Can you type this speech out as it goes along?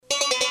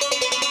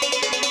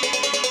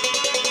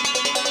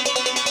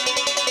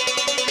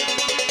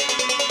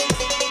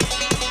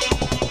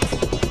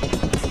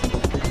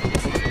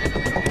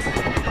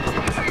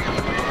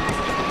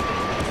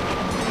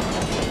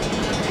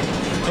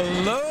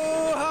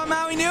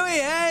Nui.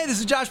 Hey, this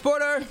is Josh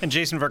Porter. And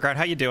Jason Verkart,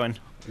 how you doing?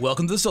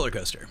 Welcome to the Solar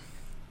Coaster.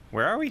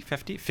 Where are we?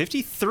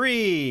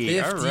 53.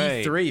 All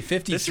right.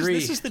 53.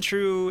 This is the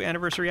true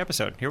anniversary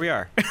episode. Here we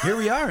are. Here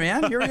we are,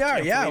 man. Here we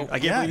are. I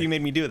can't believe you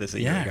made me do this.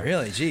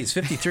 Really. Geez,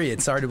 53.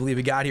 It's hard to believe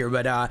we got here,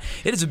 but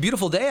it is a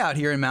beautiful day out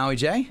here in Maui,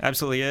 Jay.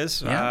 Absolutely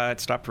is. Yeah. It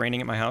stopped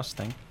raining at my house.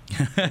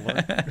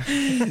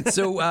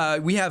 So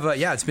we have,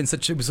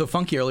 it was so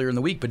funky earlier in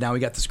the week, but now we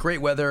got this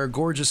great weather,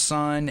 gorgeous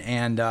sun,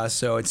 and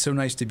so it's so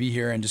nice to be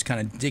here and just kind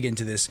of dig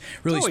into this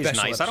really it's always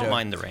special nice. episode. I don't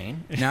mind the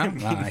rain. No?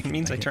 It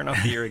means I turn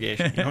off the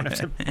irrigation. You don't have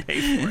to pay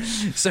for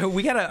it. So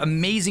we got an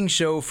amazing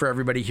show for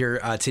everybody here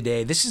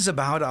today. This is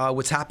about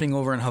what's happening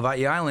over in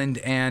Hawaii Island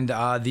and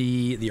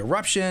the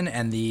eruption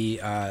and the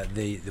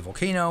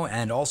volcano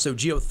and also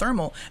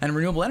geothermal and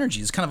renewable energy.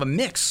 It's kind of a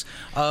mix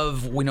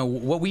of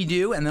what we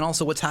do and then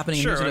also what's happening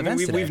in these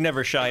events today. We've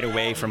never shied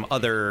away from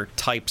other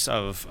types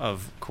of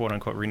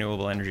quote-unquote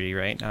renewable energy,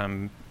 right?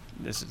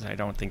 I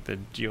don't think the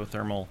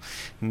geothermal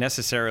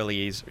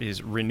necessarily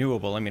is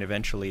renewable. I mean,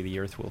 eventually the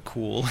Earth will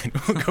cool and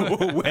will go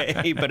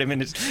away, but I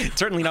mean, it's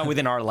certainly not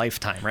within our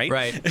lifetime, right?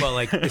 Right. Well,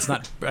 it's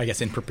not, I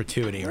guess, in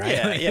perpetuity,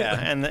 right? Yeah,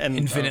 and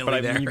infinitely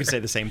but there. You could say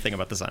the same thing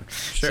about the sun.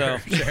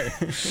 Sure.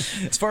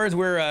 As far as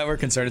we're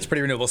concerned, it's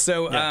pretty renewable.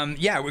 So, we're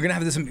gonna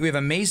have we have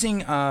an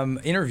amazing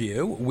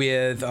interview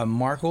with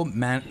Marco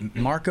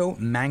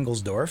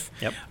Manglesdorf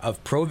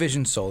of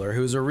Provision Solar,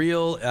 who's a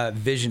real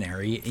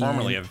visionary,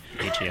 formerly of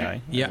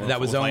HEI. Yeah. That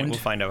was owned. We'll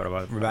find out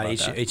about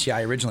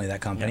HEI originally, that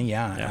company,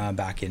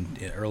 back in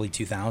early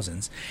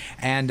 2000s.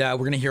 And we're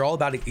going to hear all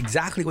about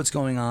exactly what's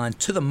going on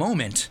to the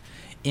moment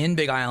in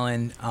Big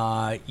Island,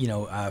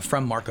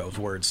 from Marco's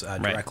words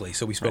directly. Right.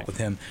 So we spoke with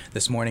him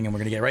this morning, and we're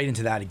going to get right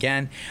into that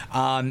again.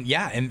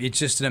 And it's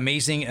just an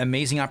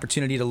amazing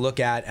opportunity to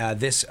look at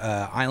this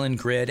island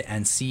grid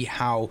and see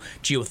how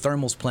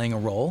geothermal's playing a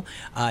role,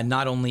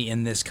 not only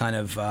in this kind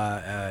of,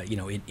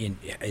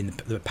 in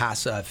the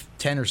past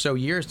 10 or so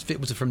years. It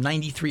was from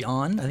 93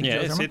 on, I think. Yeah,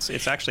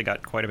 it's actually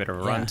got quite a bit of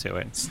a run to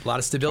it. It's a lot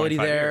of stability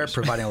there,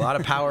 providing a lot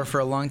of power for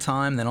a long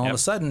time. Then all of a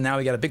sudden, now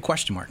we got a big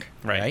question mark,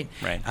 right?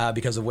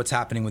 Because of what's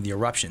happening with the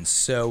eruptions.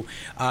 So,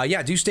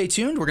 do stay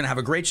tuned. We're going to have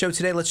a great show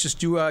today. Let's just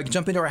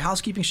jump into our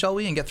housekeeping, shall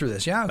we, and get through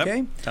this. Yeah, okay?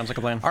 Yep. Sounds like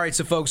a plan. All right,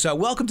 so folks,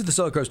 welcome to the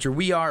Solar Coaster.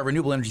 We are a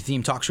renewable energy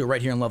themed talk show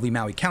right here in lovely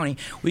Maui County.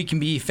 We can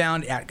be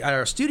found at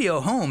our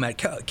studio home at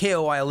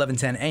KOI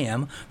 1110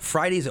 AM,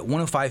 Fridays at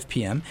 1:05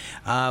 p.m.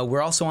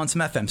 We're also on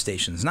some FM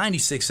stations,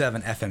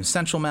 96.7 FM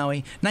Central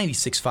Maui,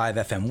 96.5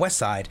 FM West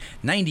Side,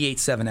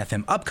 98.7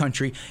 FM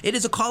Upcountry. It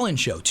is a call-in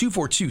show.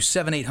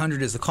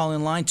 242-7800 is the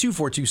call-in line,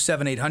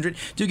 242-7800.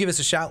 Do give us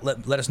a shout.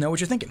 Let us know what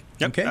you're thinking.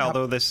 Yep. Okay.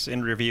 Although this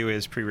interview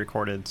is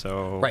pre-recorded,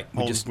 so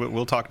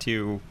we'll talk to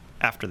you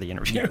after the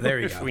interview. Yeah, there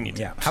you if go. We need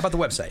to. Yeah. How about the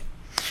website?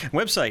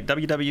 Website,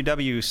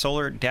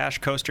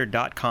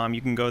 www.solar-coaster.com.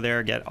 You can go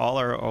there, get all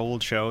our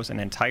old shows, an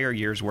entire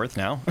year's worth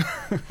now,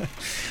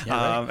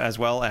 as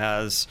well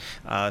as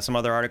some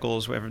other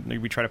articles.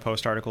 We try to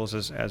post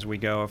articles as we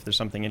go if there's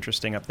something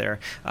interesting up there.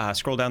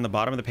 Scroll down the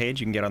bottom of the page.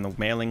 You can get on the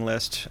mailing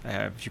list.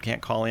 If you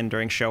can't call in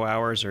during show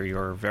hours or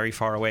you're very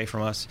far away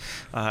from us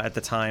at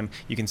the time,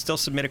 you can still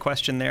submit a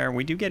question there.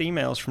 We do get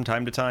emails from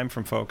time to time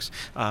from folks.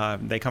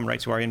 They come right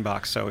to our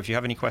inbox. So if you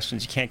have any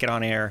questions you can't get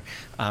on air,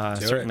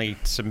 certainly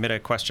submit a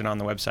question on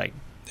the website.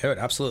 Do it,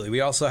 absolutely.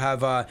 We also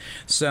have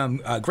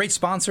some great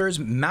sponsors: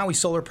 Maui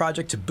Solar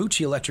Project,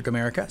 Tabuchi Electric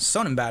America,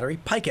 Sonnen Battery,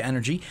 Pika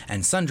Energy,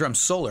 and Sundrum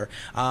Solar.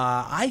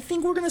 I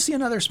think we're going to see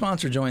another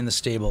sponsor join the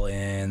stable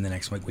in the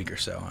next week or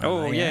so.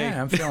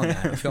 Yeah, I'm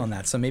feeling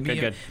that. So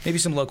maybe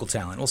some local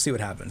talent. We'll see what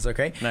happens.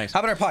 Okay. Nice. How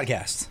about our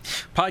podcasts?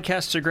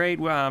 Podcasts are great.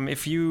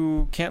 If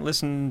you can't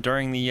listen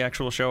during the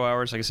actual show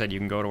hours, like I said, you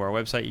can go to our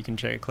website. You can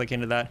click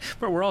into that.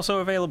 But we're also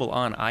available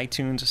on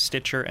iTunes,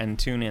 Stitcher, and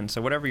TuneIn.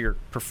 So whatever your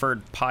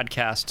preferred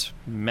podcast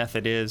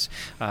method is,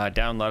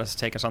 download us,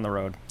 take us on the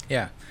road.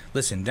 Yeah,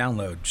 listen,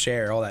 download,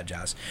 share, all that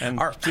jazz. And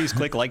please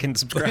click like and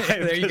subscribe.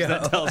 There you go.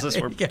 That tells us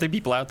the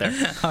people out there.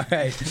 All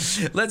right,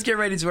 let's get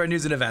right into our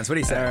news and events. What do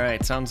you say? All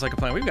right, sounds like a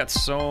plan. We've got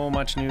so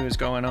much news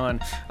going on.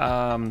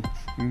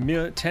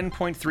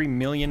 10.3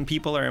 million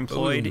people are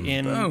employed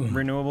in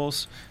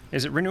renewables.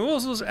 Is it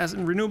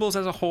renewables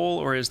as a whole,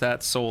 or is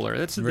that solar?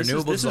 This is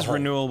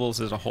renewables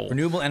as a whole.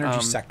 Renewable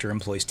energy sector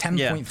employs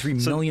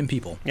 10.3 million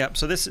people. Yep.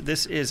 So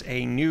this is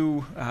a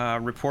new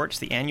report. It's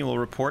the annual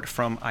report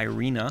from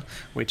IRENA,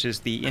 which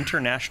is the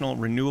International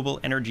Renewable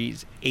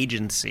Energies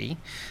Agency,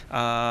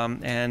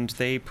 and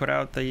they put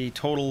out the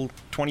total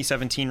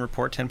 2017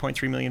 report.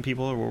 10.3 million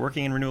people were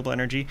working in renewable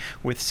energy,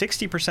 with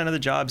 60% of the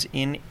jobs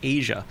in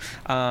Asia.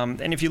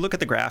 And if you look at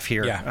the graph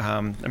here,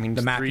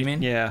 the map. You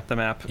mean? Yeah, the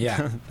map.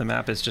 Yeah, the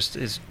map is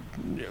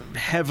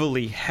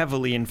heavily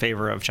in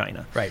favor of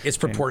China. Right. It's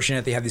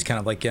proportionate. They have these kind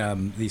of like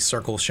these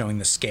circles showing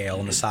the scale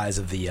and the size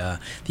of the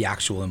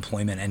actual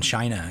employment, and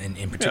China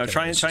in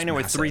particular. China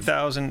with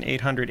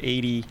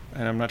 3,880,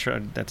 and I'm not sure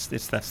that's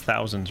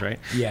thousands, right?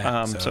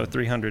 Yeah. So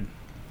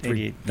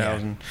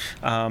 388,000.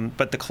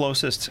 But the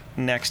closest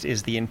next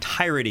is the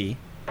entirety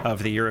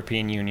of the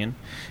European Union,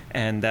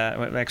 and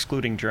that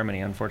excluding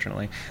Germany,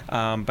 unfortunately.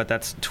 But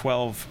that's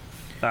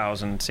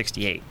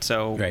 12,068.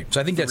 So right. So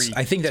I think that's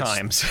times. I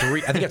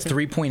think that's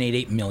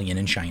 3.88 million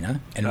in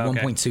China and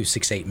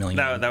 1.268 million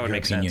in the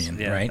European Union,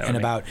 yeah, right? And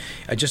about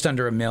just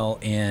under a mil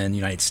in the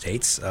United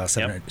States,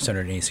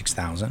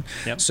 786,000.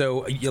 Yep.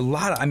 So a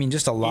lot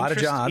of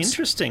jobs.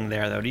 Interesting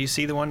there, though. Do you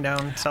see the one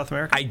down South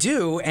America? I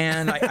do,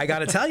 and I got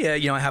to tell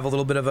you, I have a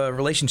little bit of a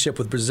relationship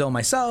with Brazil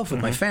myself,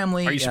 with my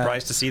family. Are you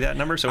surprised to see that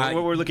number? So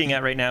what we're looking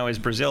at right now is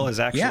Brazil has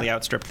actually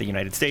outstripped the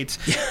United States.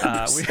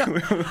 I got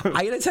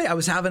to tell you, I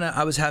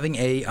was having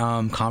a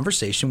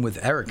conversation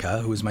with Erica,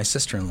 who is my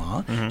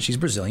sister-in-law. Mm-hmm. She's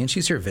Brazilian.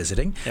 She's here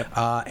visiting,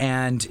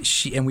 and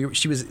we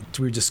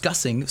were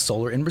discussing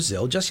solar in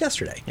Brazil just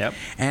yesterday. Yep.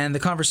 And the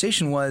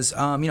conversation was,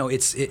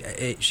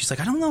 she's like,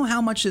 I don't know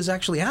how much is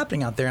actually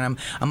happening out there, and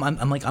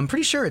I'm like, I'm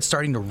pretty sure it's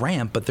starting to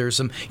ramp, but there's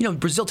some,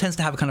 Brazil tends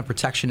to have a kind of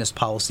protectionist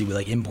policy with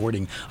like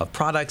importing of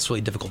products, really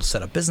difficult to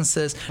set up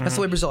businesses. Mm-hmm. That's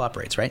the way Brazil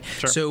operates, right?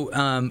 Sure. So,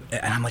 and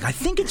I'm like, I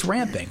think it's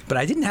ramping, but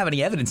I didn't have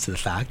any evidence to the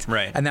fact.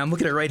 Right. And then I'm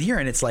looking at it right here,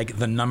 and it's like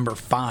the number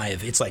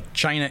 5. It's like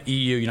China,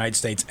 EU, United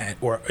States,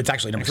 or it's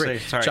actually number 3.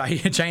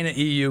 China,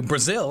 EU,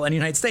 Brazil, and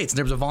United States in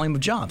terms of volume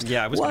of jobs.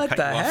 Yeah, I was what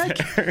the heck?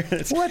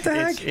 What the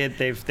heck?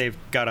 They've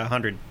got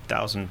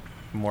 100,000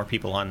 more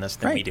people on this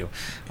than we do.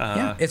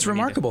 It's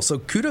remarkable. So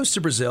kudos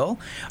to Brazil,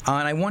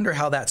 and I wonder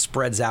how that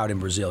spreads out in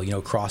Brazil,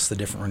 across the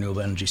different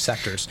renewable energy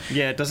sectors.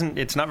 Yeah,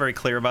 it's not very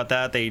clear about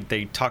that.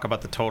 They talk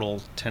about the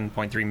total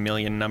 10.3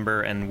 million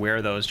number and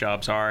where those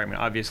jobs are. I mean,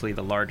 obviously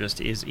the largest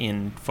is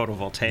in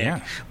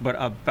photovoltaic, but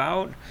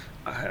about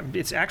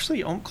it's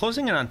actually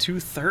closing in on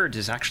 2/3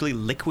 is actually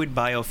liquid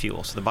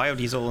biofuel. So the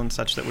biodiesel and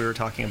such that we were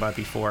talking about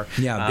before.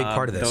 Yeah, a big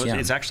part of this.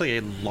 It's actually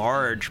a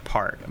large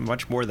part,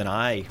 much more than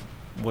I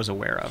was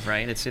aware of,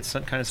 right? It's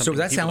kind of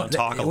something people don't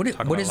talk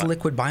about. What is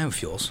liquid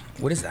biofuels?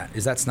 What is that?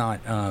 That's not?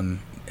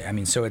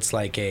 So it's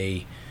like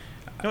a.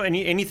 No,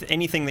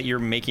 anything that you're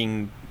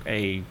making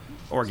a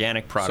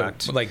organic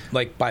product, so, like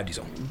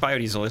biodiesel.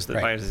 Biodiesel is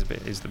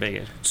the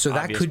biggest. So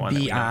that could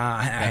be.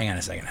 Hang on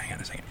a second.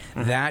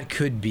 Mm-hmm. That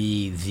could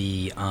be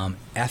the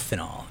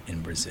ethanol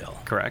in Brazil.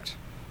 Correct.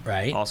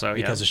 Right. Also,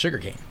 because of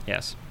sugarcane.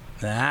 Yes.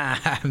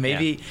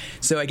 Maybe. Yeah.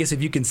 So I guess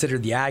if you consider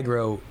the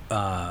agro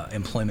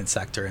employment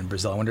sector in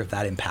Brazil, I wonder if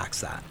that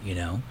impacts that,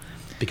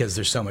 because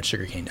there's so much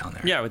sugarcane down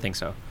there. Yeah, I would think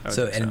so.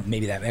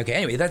 Maybe that. Okay.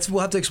 Anyway,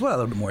 we'll have to explore that a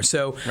little bit more.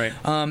 So,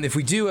 if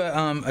we do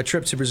a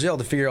trip to Brazil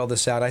to figure all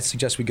this out, I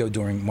suggest we go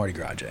during Mardi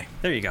Gras Day.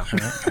 There you go.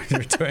 We're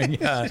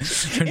doing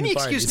any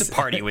excuse to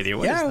party with you.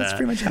 What is that? That's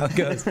pretty much how it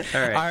goes. All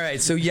right.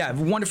 So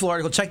wonderful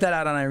article. Check that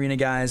out on Irina,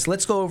 guys.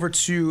 Let's go over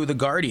to The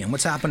Guardian.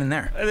 What's happening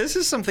there? This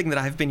is something that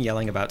I've been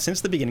yelling about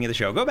since the beginning of the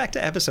show. Go back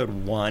to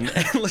episode 1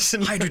 and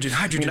listen. Hydrogen.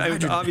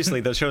 Obviously,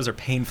 those shows are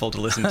painful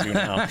to listen to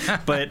now.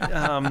 But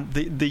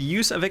the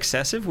use of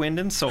excessive wind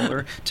and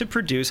solar to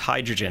produce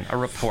hydrogen, a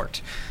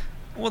report.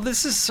 Well,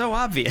 this is so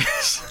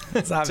obvious.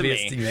 It's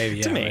obvious to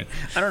me. To me.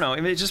 I don't know.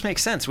 It just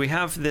makes sense. We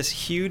have this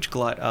huge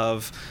glut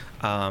of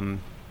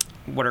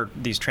what are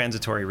these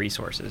transitory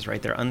resources,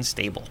 right? They're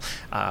unstable.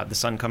 The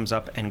sun comes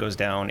up and goes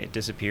down. It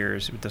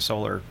disappears. The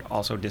solar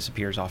also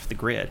disappears off the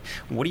grid.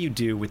 What do you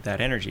do with that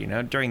energy?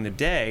 Now, during the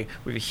day,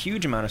 we have a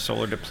huge amount of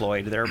solar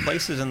deployed. There are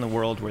places in the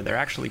world where they're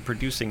actually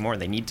producing more.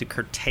 They need to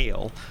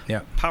curtail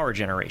power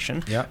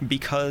generation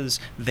because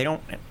they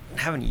don't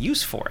have any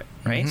use for it,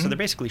 right? Mm-hmm. So they're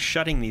basically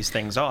shutting these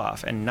things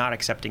off and not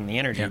accepting the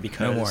energy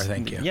because... No more,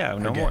 thank you. Yeah,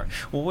 no more.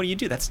 Well, what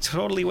do? That's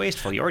totally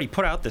wasteful. You already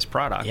put out this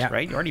product,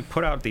 right? You already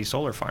put out these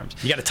solar farms.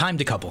 You got a time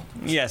decouple.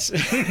 Yes.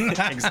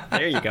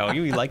 There you go.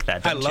 You like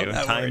that, don't you? I love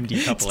that time word.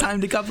 decoupling. It's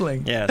time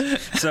decoupling. Yeah.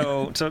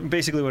 So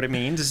basically what it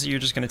means is you're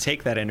just going to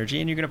take that energy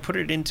and you're going to put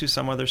it into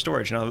some other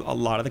storage. Now, a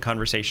lot of the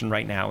conversation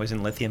right now is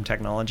in lithium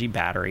technology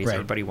batteries. Right.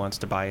 Everybody wants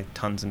to buy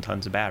tons and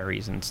tons of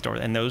batteries and store,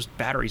 and those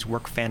batteries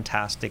work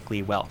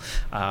fantastically well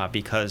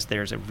because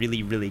there's a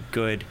really, really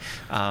good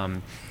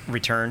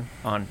return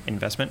on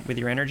investment with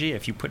your energy.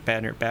 If you put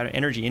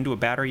energy into a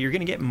battery, you're going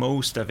to get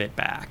most of it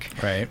back.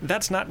 Right.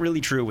 That's not really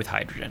true with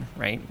hydrogen,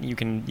 right? You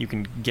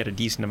can get a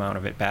decent amount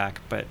of it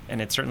back,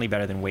 and it's certainly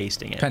better than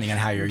wasting it. Depending on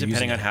how you're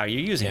using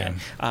it.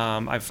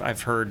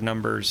 I've heard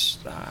numbers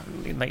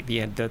like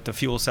the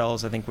fuel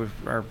cells. I think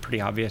are pretty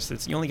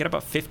obvious. You only get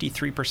about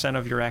 53%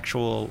 of your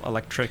actual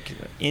electric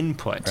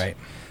input. Right.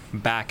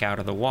 Back out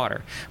of the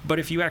water. But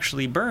if you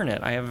actually burn it,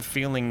 I have a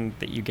feeling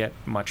that you get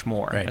much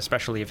more,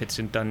 especially if it's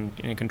done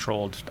in a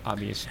controlled,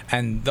 obvious.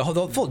 And the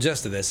full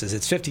gist of this is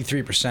it's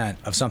 53%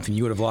 of something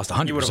you would have lost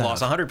 100%. You would have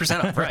lost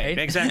 100% of, right?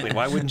 Exactly.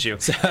 Why wouldn't you?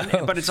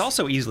 But it's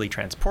also easily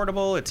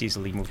transportable. It's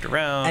easily moved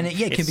around. And it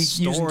can be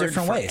used in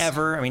different ways.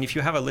 Forever. I mean, if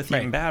you have a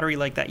lithium battery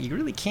like that, you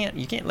really can't.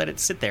 You can't let it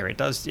sit there. It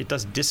does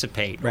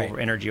dissipate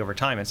energy over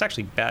time. It's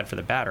actually bad for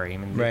the battery. I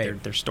mean,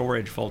 their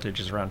storage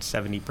voltage is around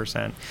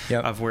 70%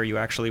 of where you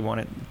actually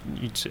want it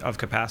of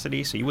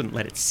capacity, so you wouldn't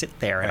let it sit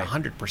there at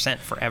 100%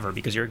 forever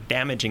because you're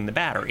damaging the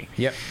battery.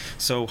 Yep.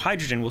 So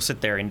hydrogen will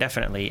sit there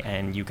indefinitely,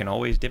 and you can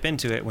always dip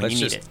into it when you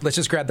need it. Let's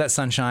just grab that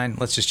sunshine.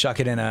 Let's just chuck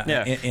it in a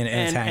in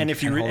a tank. And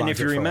if you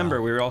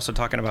remember, we were also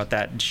talking about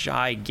that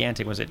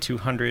gigantic, was it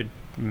 200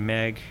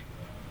 meg?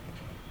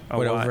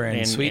 Over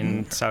in Sweden?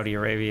 In Saudi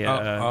Arabia.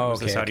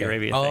 Okay. Saudi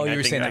Arabia thing. You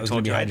were saying that was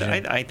going to be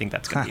hydrogen. I think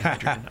that's going to be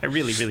hydrogen. I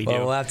really, really do.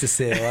 Well, we'll have to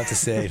see.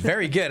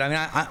 Very good. I mean,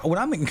 what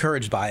I'm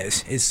encouraged by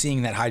is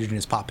seeing that hydrogen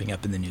is popping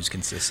up in the news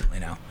consistently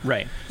now.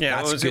 Right. Yeah.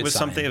 It was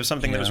something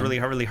that was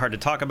really hard to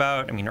talk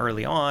about. I mean,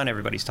 early on,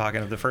 everybody's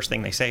talking. The first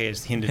thing they say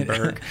is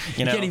Hindenburg.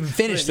 You can't even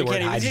finish the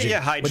word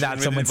hydrogen,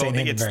 without someone saying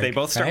Hindenburg. They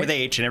both start with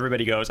H, and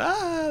everybody goes,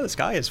 the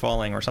sky is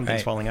falling, or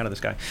something's falling out of the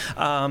sky.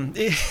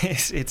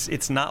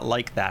 It's not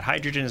like that.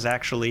 Hydrogen is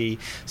actually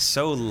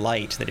so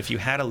light that if you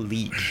had a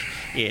leak,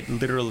 it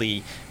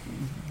literally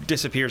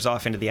disappears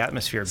off into the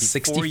atmosphere before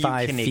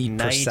 65 you can feet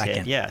ignite per second.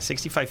 it. Yeah,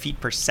 65 feet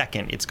per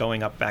second. It's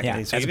going up back.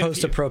 Yeah, so as opposed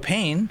to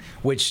propane,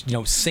 which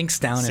sinks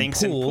down in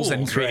pools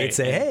and creates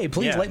hey,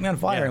 please light me on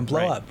fire and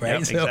blow up. Right.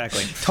 Yep, so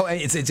exactly.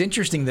 It's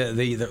interesting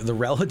the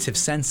relative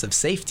sense of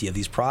safety of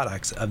these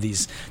products, of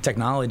these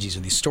technologies, or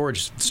these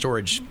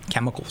storage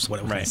chemicals. What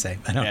can I say?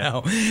 I don't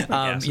know.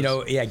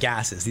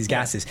 Gases. These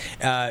gases.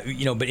 But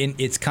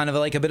it's kind of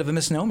like a bit of a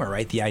misnomer,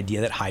 right? The idea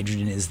that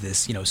hydrogen is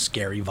this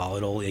scary,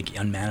 volatile,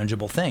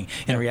 unmanageable thing.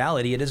 In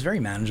reality, it is very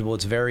manageable.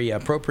 It's very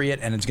appropriate,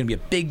 and it's going to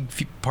be a big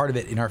part of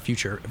it in our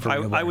future.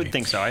 I would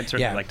think so. I'd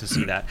certainly like to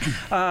see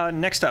that.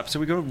 Next up, so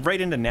we go right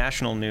into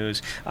national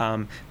news.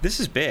 This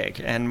is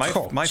big, and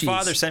my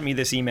father sent me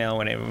this email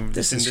when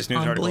this news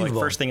article, like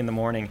first thing in the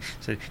morning. It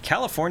said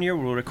California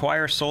will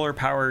require solar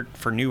power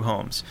for new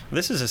homes.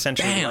 This is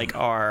essentially like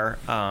our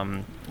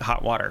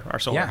hot water, our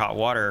solar hot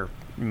water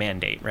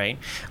mandate, right?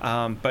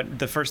 But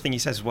the first thing he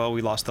says is, well,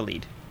 we lost the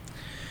lead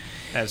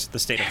as the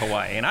state of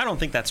Hawaii, and I don't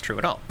think that's true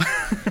at all.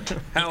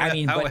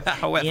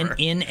 However,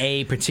 in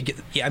a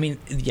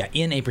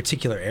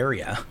particular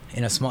area,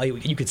 in a small,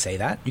 you could say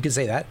that.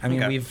 I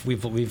mean,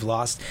 we've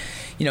lost.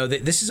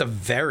 This is a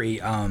very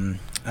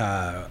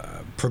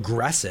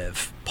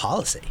progressive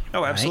policy.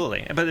 Oh,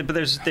 absolutely. Right? But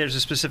there's a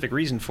specific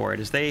reason for it.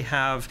 Is they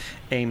have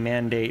a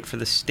mandate for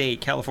the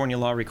state. California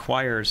law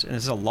requires, and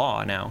this is a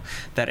law now,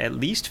 that at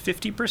least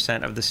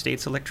 50% of the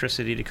state's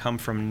electricity to come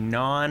from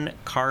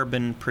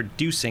non-carbon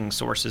producing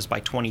sources by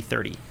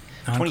 2030.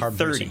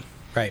 2030.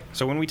 Right.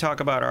 So when we talk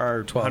about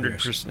our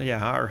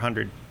 100%, our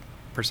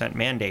 100%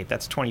 mandate,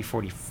 that's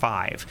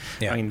 2045.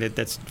 Yeah. I mean,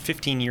 that's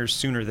 15 years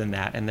sooner than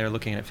that, and they're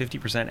looking at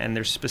 50%, and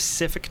they're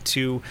specific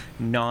to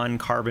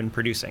non-carbon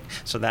producing.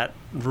 So that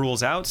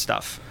rules out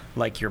stuff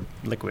like your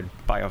liquid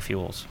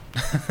biofuels.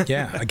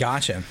 Yeah, I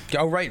gotcha.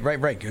 Oh, right.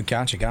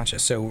 Gotcha.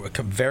 So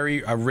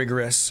very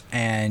rigorous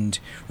and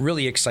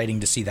really exciting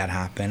to see that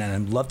happen, and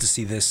I'd love to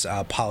see this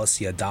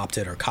policy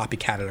adopted or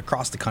copycatted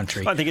across the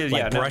country. I think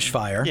brush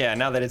fire. Yeah,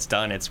 now that it's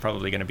done, it's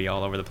probably going to be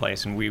all over the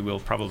place, and we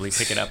will probably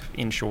pick it up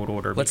in short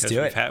order. Let's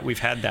do it. We've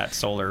had that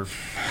solar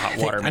hot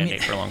water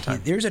mandate for a long time.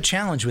 There's a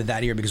challenge with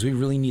that here because we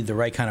really need the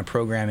right kind of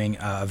programming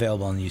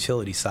available on the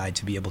utility side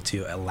to be able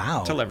to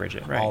allow to leverage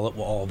it, right?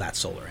 all that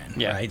solar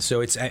in, right?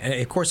 So it's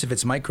of course if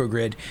it's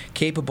microgrid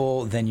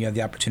capable, then you have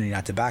the opportunity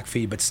not to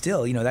backfeed. But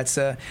still, that's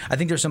I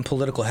think there's some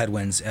political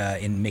headwinds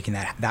in making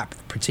that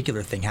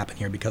particular thing happen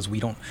here because we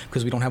don't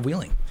have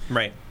wheeling.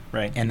 Right.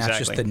 And that's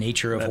just the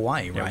nature of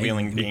Hawaii, right?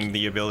 Wheeling being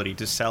the ability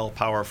to sell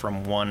power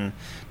from one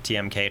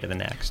TMK to the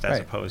next, as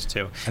opposed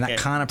to... And that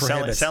kind of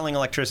prohibits... Selling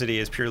electricity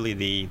is purely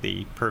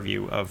the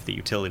purview of the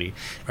utility,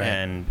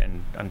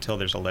 and until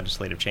there's a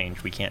legislative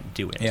change, we can't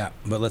do it. Yeah,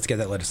 but let's get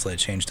that legislative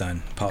change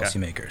done,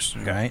 policymakers,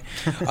 right?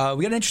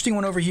 We got an interesting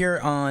one over here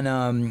on,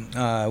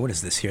 what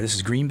is this here? This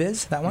is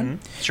GreenBiz, that one?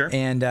 Mm-hmm. Sure.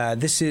 And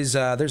this is,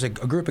 there's a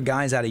group of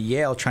guys out of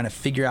Yale trying to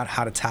figure out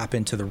how to tap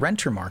into the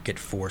renter market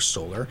for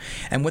solar.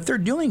 And what they're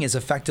doing is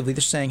effectively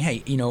they're saying,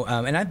 hey,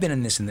 and I've been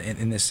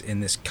in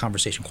this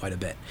conversation quite a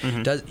bit.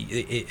 Mm-hmm.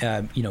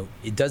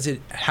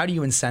 How do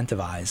you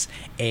incentivize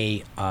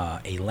a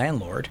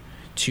landlord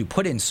to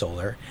put in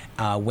solar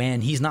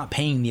when he's not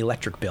paying the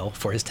electric bill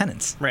for his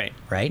tenants? Right.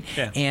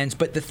 Yeah.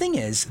 But the thing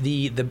is,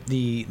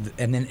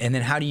 and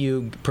then how do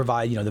you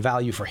provide the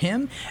value for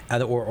him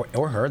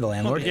or her, the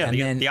landlord? Well,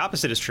 the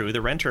opposite is true.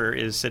 The renter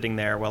is sitting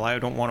there. Well, I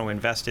don't want to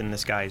invest in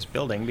this guy's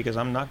building because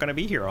I'm not going to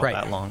be here all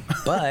that long.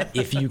 But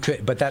if you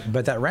could, but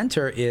that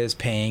renter is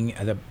paying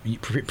the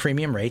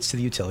premium rates to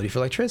the utility for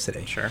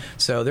electricity. Sure.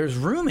 So there's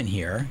room in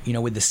here,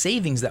 with the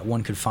savings that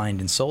one could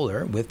find in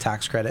solar with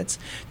tax credits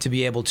to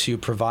be able to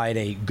provide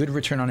a good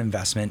return on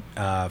investment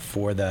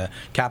for the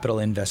capital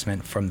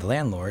investment from the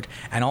landlord,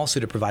 and also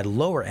to provide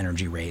lower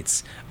energy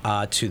rates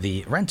to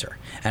the renter.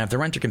 And if the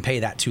renter can pay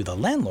that to the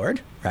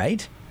landlord,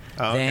 right?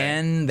 Okay.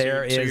 Then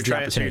there is the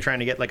opportunity. So you're trying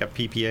to get like a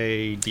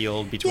PPA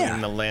deal between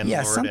the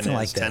landlord and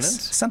his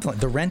tenants? Something like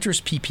the Renter's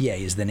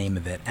PPA is the name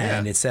of it.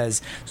 And it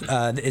says,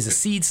 is a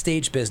seed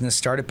stage business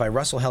started by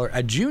Russell Heller,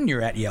 a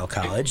junior at Yale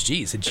College.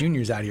 Geez, a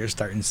junior's out here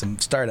starting some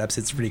startups.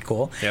 It's pretty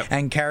cool. Yep.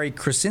 And Carrie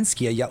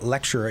Krasinski, a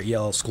lecturer at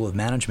Yale School of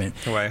Management.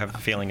 Who I have a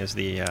feeling is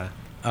the...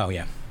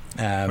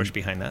 push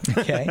behind that.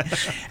 Okay.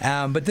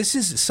 But this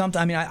is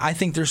something, I mean, I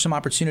think there's some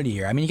opportunity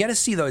here. I mean, you got to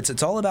see, though,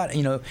 it's all about,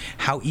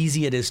 how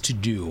easy it is to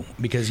do,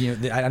 because,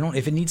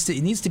 if it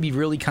needs to be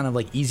really kind of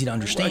like easy to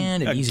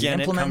understand and easy to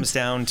implement. Again, it comes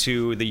down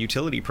to the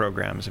utility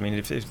programs. I mean,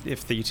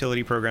 if the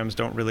utility programs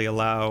don't really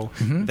allow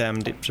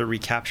them to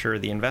recapture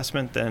the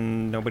investment,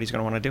 then nobody's going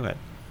to want to do it.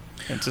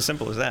 It's as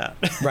simple as that.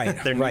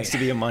 Right. There needs to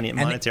be a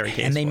monetary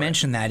case. And they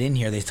mention that in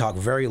here. They talk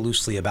very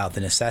loosely about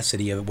the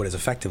necessity of what is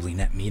effectively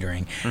net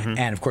metering.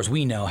 And of course,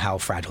 we know how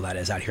fragile that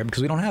is out here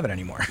because we don't have it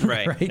anymore.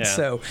 Right. Right. Yeah.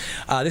 So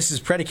this is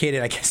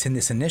predicated, I guess, in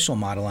this initial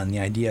model on the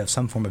idea of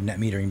some form of net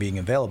metering being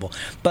available.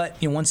 But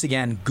once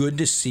again, good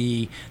to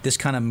see this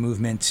kind of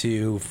movement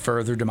to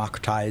further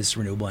democratize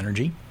renewable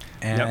energy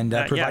and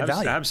provide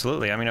value.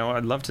 Absolutely. I mean,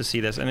 I'd love to see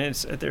this. And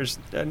there's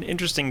an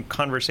interesting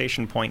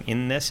conversation point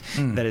in this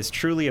that is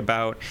truly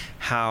about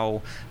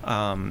how,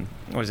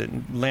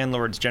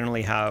 landlords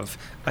generally have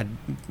a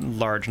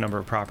large number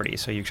of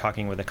properties. So you're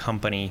talking with a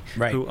company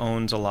who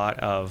owns a lot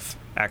of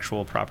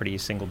actual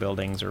properties, single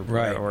buildings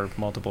or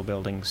multiple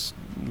buildings,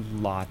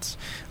 lots,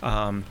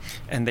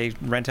 and they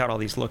rent out all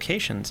these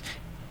locations.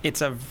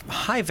 It's a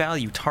high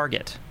value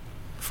target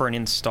for an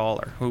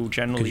installer who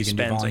generally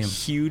spends a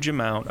huge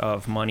amount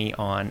of money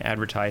on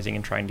advertising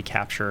and trying to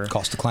capture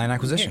cost of client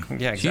acquisition.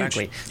 Yeah,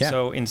 exactly. Yeah.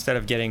 So instead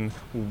of getting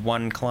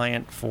one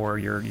client for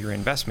your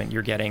investment,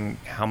 you're getting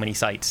how many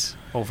sites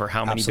over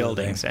how many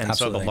buildings. And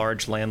so the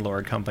large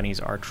landlord companies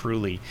are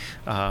truly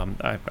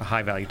a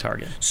high value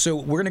target. So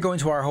we're going to go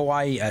into our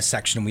Hawaii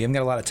section. We haven't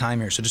got a lot of time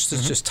here. So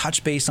just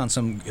touch base on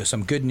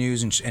some good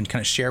news and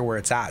kind of share where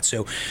it's at.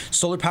 So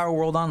Solar Power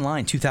World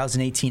Online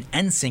 2018,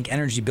 NSYNC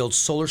Energy builds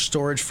solar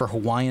storage for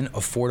Hawaiian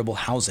affordable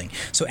housing.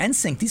 So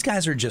NSYNC, these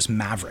guys are just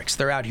mavericks.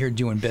 They're out here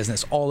doing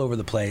business all over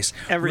the place.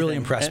 Everything. Really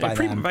impressed by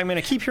them. I mean,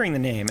 I keep hearing the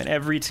name, and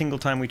every single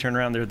time we turn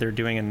around, they're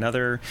doing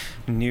another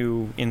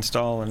new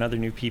install, another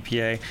new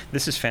PPA.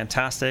 This is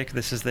fantastic.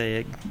 This is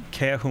the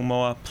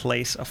Keahumoa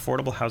Place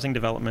Affordable Housing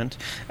Development,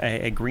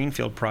 a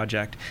greenfield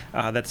project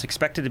that's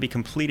expected to be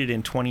completed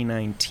in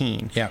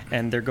 2019. Yeah.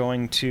 And they're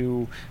going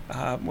to,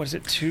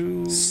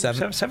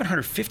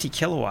 750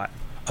 kilowatt.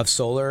 Of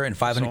solar and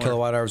 500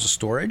 kilowatt hours of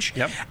storage.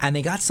 Yep. And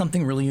they got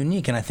something really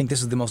unique, and I think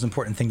this is the most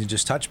important thing to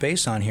just touch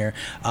base on here.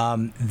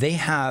 They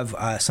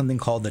have something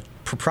called the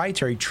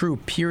proprietary true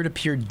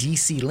peer-to-peer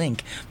DC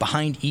link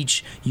behind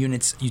each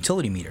unit's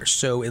utility meter.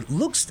 So it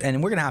looks,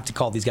 and we're going to have to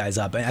call these guys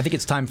up. I think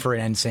it's time for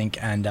an NSYNC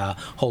and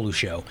Holu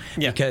show,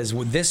 because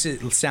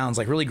sounds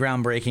like really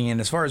groundbreaking, and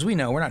as far as we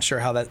know, we're not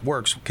sure how that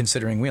works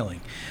considering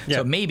wheeling. Yep.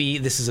 So maybe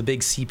this is a big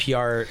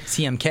CPR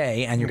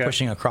TMK, and you're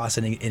pushing across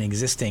an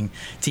existing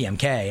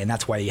TMK, and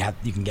that's why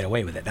you can get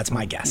away with it. That's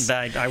my guess.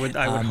 I would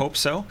hope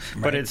so,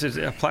 but it's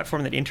a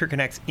platform that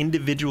interconnects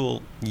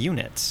individual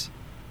units.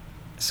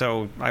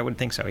 So I would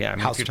think so. Yeah, I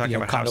mean, if you're talking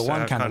about condo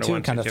 1, condo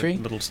 2, condo 3,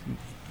 little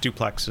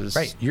duplexes.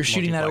 Right, you're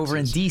shooting that over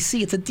in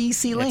DC. It's a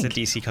DC link. It's a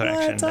DC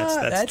connection.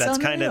 That's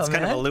kind of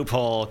a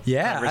loophole.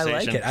 Yeah,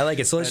 I like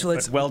it. So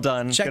let's well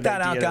done. Check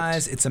that out,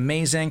 guys. It's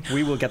amazing.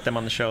 We will get them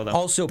on the show, though.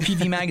 Also,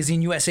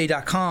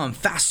 PVMagazineUSA.com.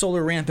 Fast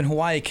solar ramp in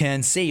Hawaii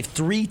can save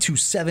 $3 to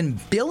 $7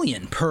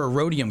 billion per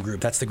Rhodium Group.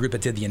 That's the group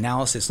that did the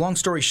analysis. Long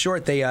story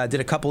short, they did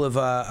a couple of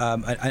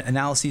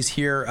analyses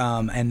here,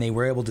 and they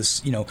were able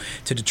to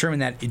determine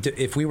that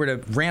if we were to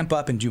ramp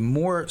up and do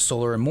more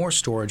solar and more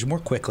storage more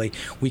quickly,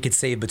 we could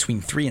save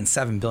between $3 and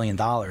 $7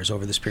 billion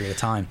over this period of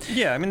time.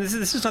 Yeah, I mean, this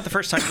is not the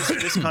first time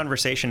this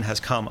conversation has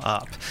come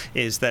up,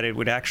 is that it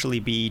would actually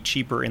be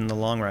cheaper in the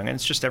long run. And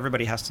it's just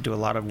everybody has to do a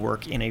lot of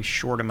work in a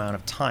short amount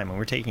of time. And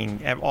we're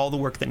taking all the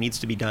work that needs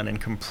to be done and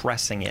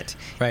compressing it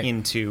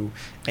into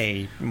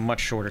a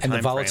much shorter time frame.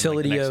 And the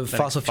volatility of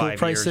fossil fuel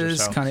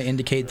prices kind of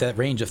indicate that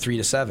range of 3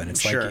 to 7.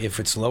 It's like if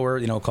it's lower,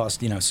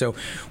 cost, so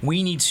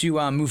we need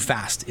to move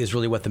fast is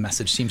really what the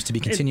message seems to be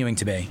continuing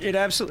to be. It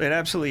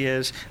absolutely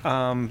is.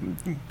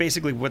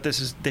 Basically, what this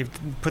is, they've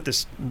put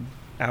this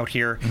out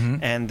here,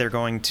 and they're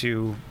going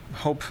to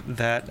hope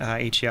that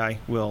HEI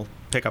will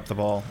pick up the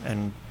ball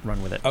and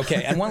run with it.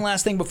 Okay, and one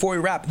last thing before we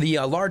wrap. The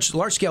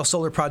large-scale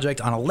solar project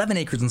on 11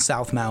 acres in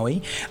South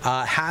Maui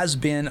has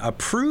been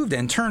approved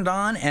and turned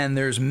on, and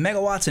there's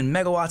megawatts and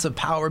megawatts of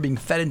power being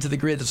fed into the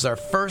grid. This is our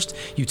first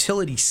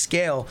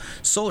utility-scale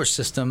solar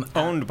system.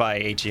 Owned by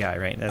HEI,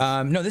 right?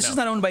 No, this is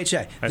not owned by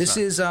HEI. This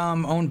is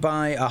owned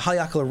by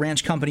Haleakala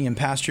Ranch Company and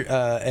Pasture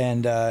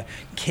and what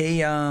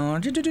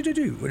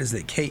is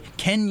it?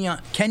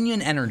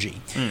 Kenyan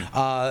Energy.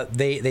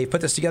 They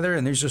put this together,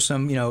 and there's just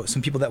some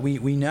people that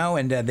we know,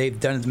 and they've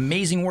done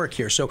amazing work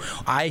here. So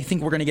I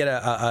think we're going to get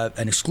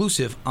an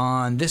exclusive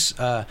on this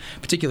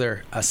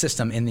particular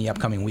system in the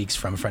upcoming weeks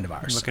from a friend of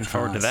ours. Looking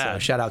forward to that. So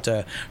shout out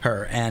to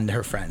her and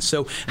her friends.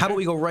 So how about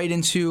we go right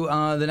into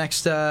the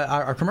next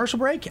our commercial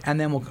break, and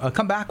then we'll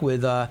come back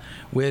with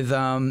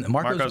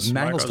Marco's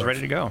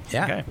ready to go.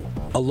 Yeah. Okay.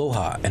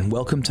 Aloha and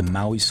welcome to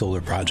Maui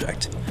Solar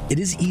Project. It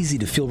is easy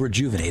to feel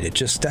rejuvenated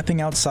just stepping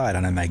outside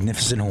on a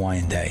magnificent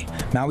Hawaiian day.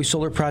 Maui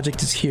Solar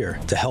Project is here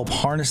to help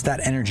harness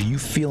that energy you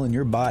feel in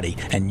your body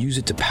and use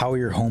it to to power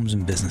your homes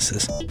and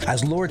businesses.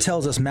 As lore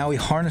tells us, Maui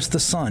harnessed the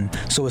sun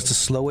so as to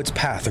slow its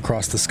path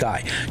across the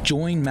sky.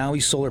 Join Maui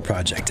Solar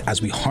Project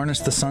as we harness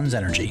the sun's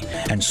energy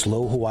and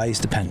slow Hawaii's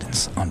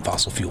dependence on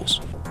fossil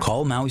fuels.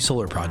 Call Maui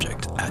Solar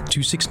Project at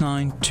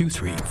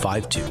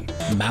 269-2352,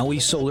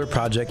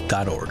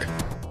 mauisolarproject.org.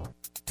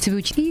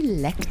 Tsubuchi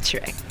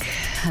Electric,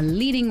 a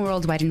leading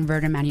worldwide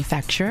inverter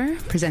manufacturer,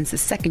 presents the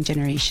second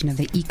generation of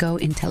the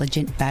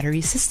Eco-Intelligent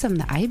Battery System,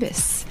 the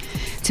IBIS.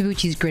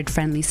 Tsubuchi's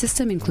grid-friendly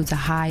system includes a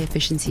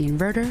high-efficiency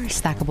inverter,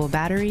 stackable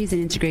batteries,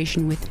 and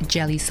integration with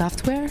Jelly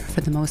software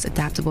for the most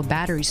adaptable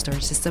battery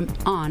storage system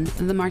on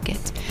the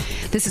market.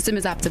 The system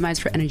is optimized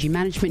for energy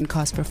management and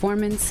cost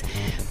performance.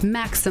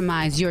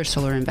 Maximize your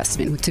solar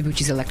investment with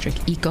Tsubuchi's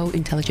electric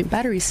Eco-Intelligent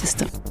Battery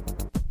System.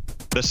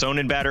 The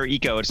Sonnen Battery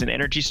Eco is an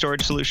energy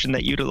storage solution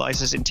that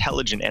utilizes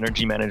intelligent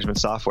energy management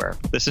software.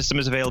 The system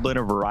is available in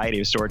a variety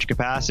of storage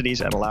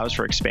capacities and allows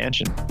for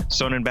expansion.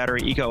 Sonnen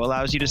Battery Eco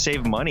allows you to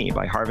save money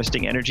by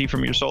harvesting energy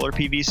from your solar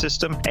PV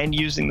system and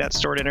using that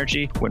stored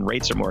energy when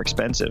rates are more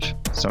expensive.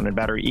 Sonnen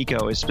Battery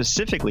Eco is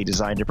specifically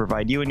designed to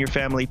provide you and your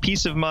family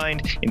peace of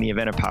mind in the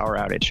event of power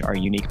outage. Our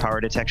unique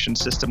power detection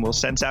system will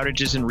sense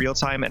outages in real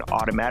time and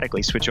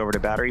automatically switch over to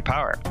battery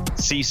power.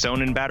 See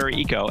Sonnen Battery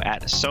Eco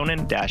at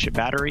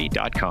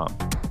sonnen-battery.com.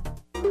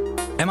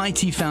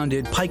 MIT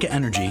founded Pika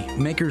Energy,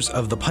 makers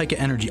of the Pika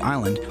Energy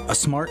Island, a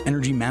smart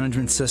energy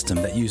management system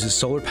that uses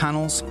solar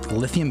panels,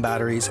 lithium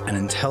batteries, and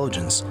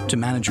intelligence to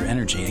manage your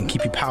energy and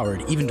keep you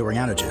powered even during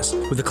outages.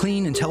 With a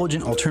clean,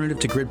 intelligent alternative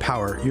to grid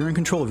power, you're in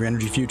control of your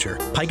energy future.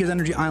 Pika's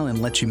Energy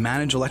Island lets you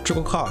manage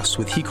electrical costs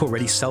with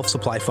HECO-ready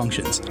self-supply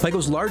functions.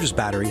 Pika's largest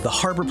battery, the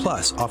Harbor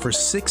Plus, offers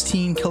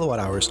 16 kilowatt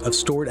hours of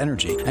stored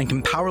energy and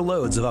can power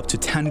loads of up to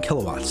 10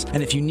 kilowatts.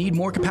 And if you need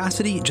more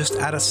capacity, just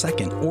add a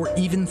second or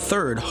even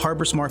third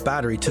Harbor Smart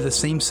battery to the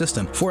same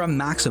system for a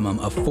maximum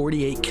of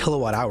 48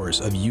 kilowatt hours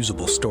of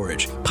usable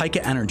storage. Pika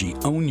Energy,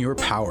 own your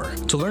power.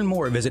 To learn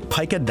more, visit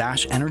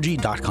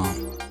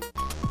pika-energy.com.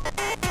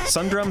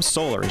 Sundrum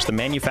Solar is the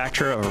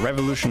manufacturer of a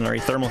revolutionary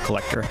thermal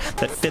collector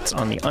that fits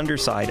on the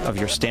underside of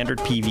your standard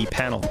PV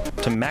panel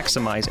to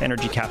maximize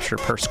energy capture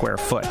per square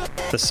foot.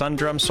 The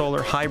Sundrum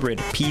Solar Hybrid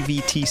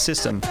PVT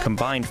system,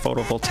 combined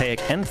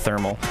photovoltaic and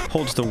thermal,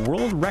 holds the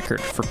world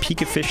record for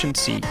peak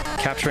efficiency,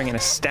 capturing an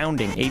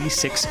astounding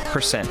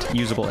 86%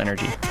 usable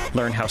energy.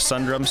 Learn how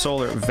Sundrum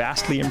Solar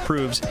vastly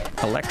improves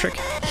electric,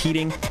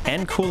 heating,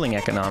 and cooling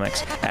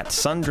economics at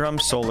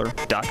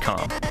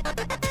sundrumsolar.com.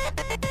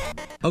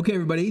 Okay,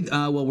 everybody.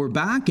 Well, we're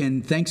back,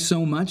 and thanks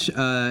so much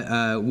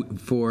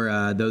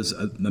for those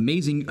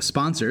amazing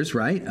sponsors,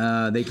 right?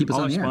 They keep us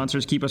on the air. All our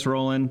sponsors keep us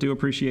rolling. Do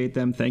appreciate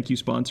them. Thank you,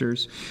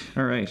 sponsors.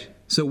 All right.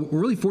 So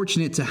we're really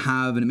fortunate to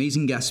have an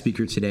amazing guest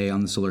speaker today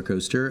on the Solar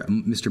Coaster,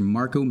 Mr.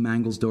 Marco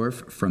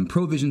Manglesdorf from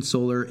Provision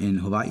Solar in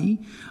Hawaii.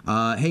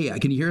 Hey,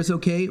 can you hear us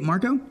okay,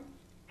 Marco?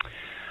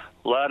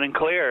 Loud and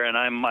clear, and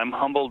I'm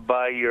humbled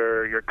by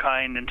your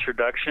kind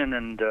introduction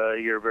and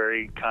your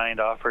very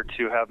kind offer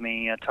to have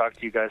me talk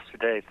to you guys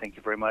today. Thank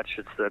you very much.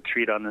 It's a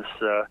treat on this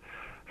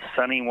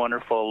sunny,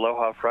 wonderful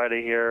Aloha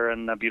Friday here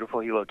in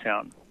beautiful Hilo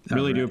Town.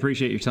 Really do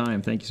appreciate your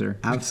time. Thank you, sir.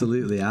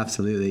 Absolutely,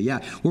 absolutely. Yeah,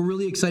 we're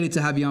really excited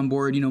to have you on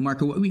board. You know,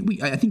 Marco,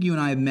 I think you and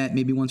I have met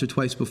maybe once or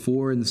twice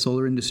before in the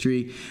solar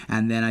industry,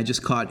 and then I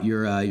just caught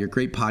your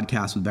great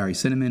podcast with Barry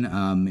Cinnamon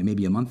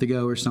maybe a month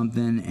ago or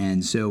something.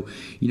 And so,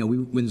 you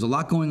know, there's a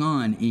lot going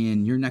on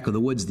in your neck of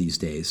the woods these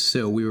days.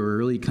 So we were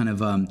really kind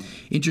of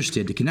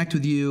interested to connect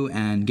with you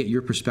and get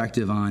your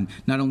perspective on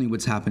not only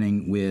what's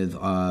happening with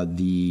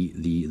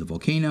the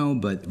volcano,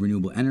 but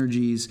renewable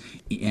energies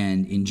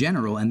and in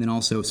general, and then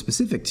also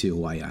specific to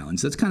Hawaii Island.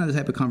 So that's kind of the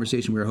type of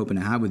conversation we were hoping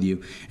to have with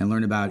you and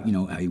learn about, you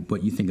know,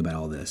 what you think about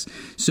all this.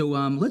 So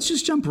let's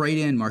just jump right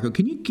in, Marco.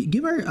 Can you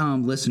give our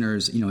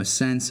listeners, you know, a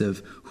sense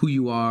of who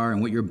you are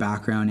and what your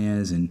background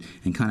is and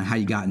kind of how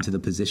you got into the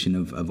position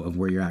of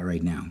where you're at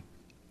right now?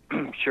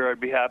 Sure,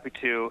 I'd be happy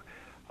to.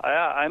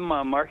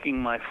 I'm marking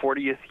my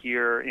 40th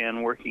year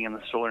in working in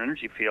the solar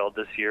energy field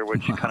this year,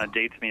 which kind of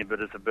dates me a bit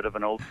as a bit of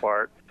an old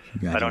fart.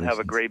 I don't have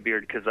a gray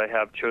beard because I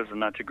have chosen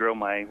not to grow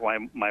my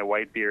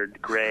white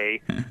beard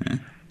gray.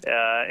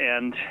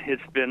 And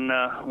it's been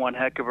one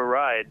heck of a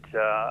ride.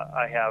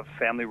 I have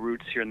family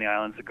roots here in the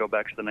islands that go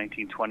back to the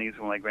 1920s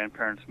when my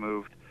grandparents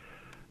moved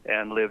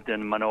and lived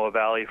in Manoa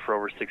Valley for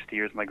over 60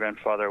 years. My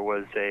grandfather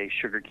was a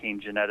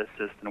sugarcane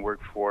geneticist and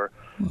worked for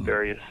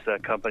various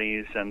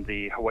companies and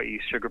the Hawaii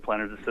Sugar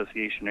Planters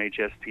Association,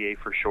 HSPA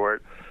for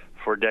short,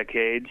 for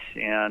decades.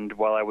 And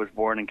while I was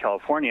born in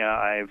California,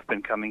 had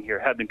been coming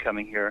here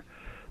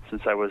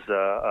since I was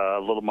a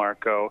little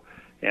Marco,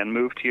 and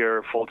moved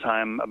here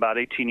full-time about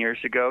 18 years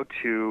ago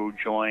to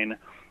join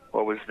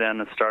what was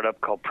then a startup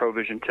called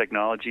Provision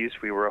Technologies.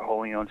 We were a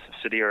wholly owned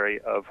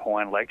subsidiary of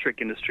Hawaiian Electric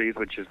Industries,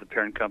 which is the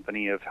parent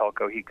company of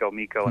Helco, HECO,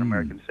 MECO, and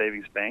American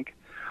Savings Bank.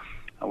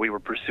 We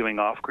were pursuing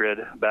off-grid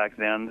back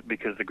then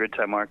because the grid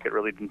time market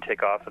really didn't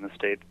take off in the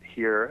state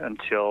here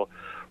until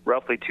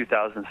roughly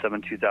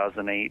 2007,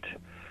 2008.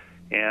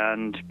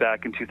 And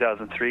back in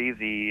 2003,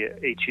 the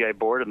HEI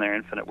board, in their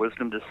infinite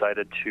wisdom,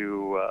 decided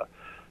to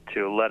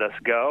to let us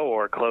go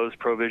or close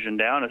Provision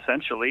down,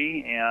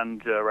 essentially.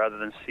 And rather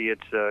than see it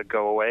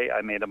go away,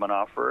 I made them an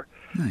offer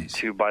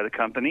to buy the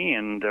company,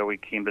 and we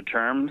came to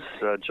terms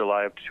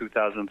July of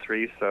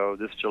 2003. So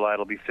this July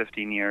it'll be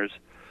 15 years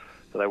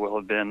that I will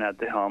have been at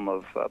the helm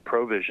of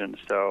Provision.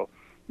 So,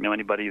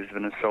 anybody who's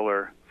been in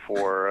solar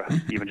for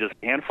even just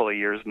a handful of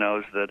years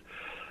knows that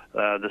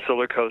the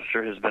solar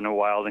coaster has been a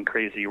wild and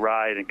crazy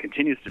ride, and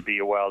continues to be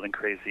a wild and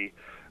crazy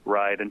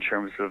ride in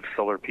terms of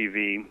solar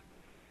PV.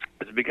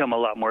 It's become a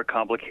lot more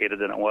complicated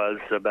than it was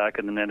back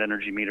in the net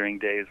energy metering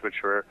days, which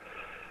were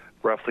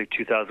roughly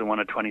 2001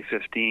 to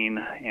 2015.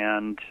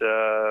 And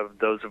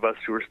those of us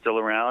who are still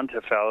around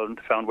have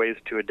found ways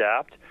to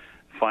adapt,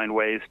 find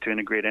ways to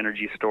integrate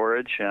energy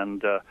storage,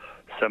 and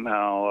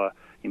somehow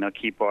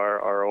keep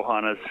our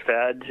Ohanas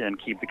fed and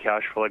keep the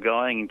cash flow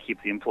going and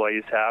keep the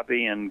employees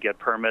happy and get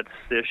permits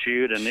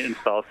issued and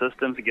install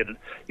systems and get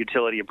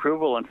utility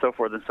approval and so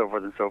forth and so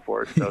forth and so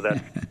forth. So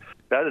that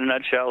in a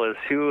nutshell is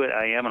who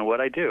I am and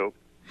what I do.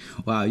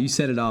 Wow, you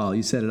said it all.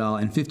 You said it all.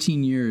 And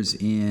 15 years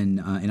in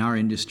our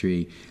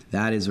industry,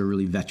 that is a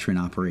really veteran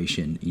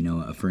operation,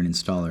 for an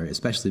installer,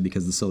 especially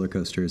because the solar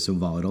coaster is so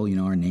volatile,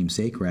 our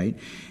namesake, right?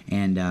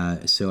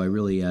 And so I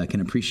really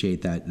can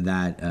appreciate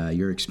that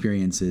your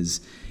experience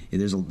is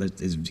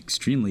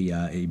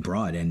extremely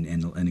broad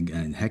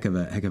and heck of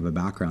a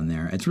background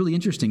there. It's really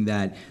interesting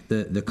that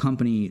the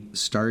company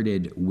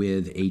started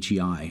with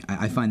HEI.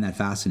 I find that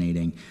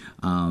fascinating,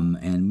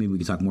 and maybe we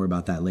can talk more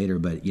about that later.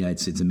 But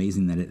it's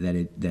amazing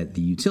that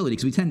the utility,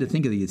 because we tend to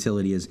think of the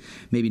utility as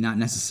maybe not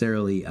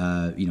necessarily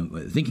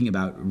thinking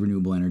about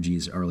renewable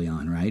energies early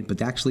on, right?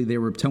 But actually they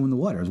were toeing the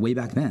water. It was way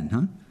back then,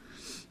 huh?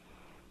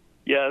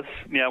 Yes.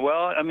 Yeah.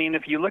 Well,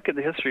 if you look at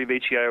the history of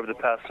HEI over the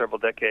past several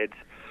decades,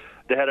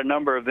 they had a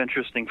number of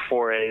interesting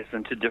forays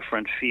into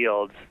different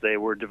fields. They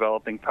were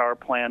developing power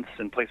plants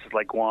in places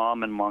like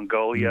Guam and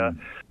Mongolia.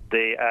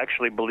 They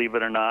actually, believe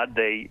it or not,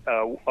 they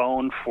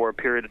owned for a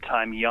period of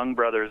time Young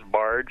Brothers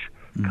Barge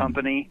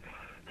Company.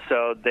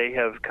 So they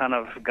have kind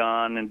of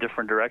gone in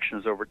different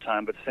directions over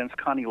time. But since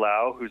Connie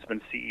Lau, who's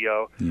been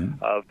CEO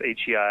of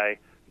HEI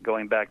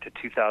going back to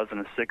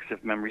 2006,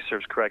 if memory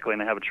serves correctly,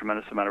 and I have a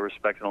tremendous amount of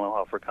respect and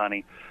aloha for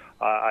Connie,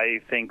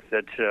 I think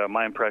that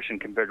my impression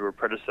compared to her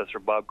predecessor,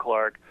 Bob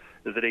Clark,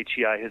 is that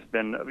HEI has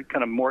been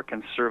kind of more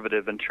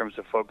conservative in terms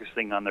of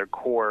focusing on their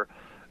core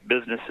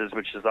businesses,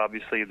 which is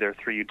obviously their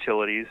 3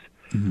 utilities,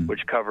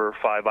 which cover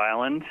 5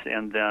 islands,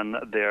 and then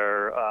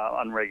their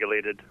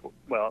unregulated,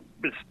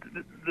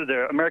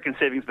 their American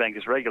Savings Bank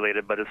is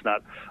regulated, but it's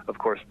not, of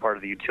course, part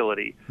of the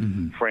utility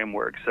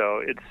framework.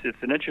 So it's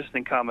an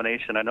interesting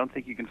combination. I don't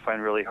think you can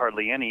find really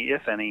hardly any,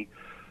 if any,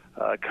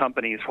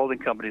 holding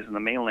companies in the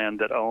mainland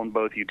that own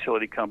both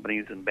utility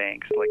companies and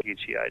banks like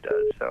HEI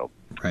does. So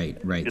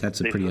right.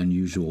 That's a pretty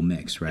unusual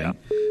mix, right?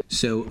 Yeah.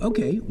 So,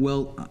 okay,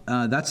 well,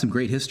 that's some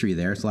great history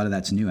there. So a lot of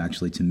that's new,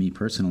 actually, to me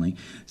personally.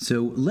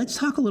 So let's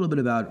talk a little bit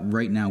about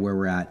right now where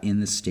we're at in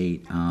the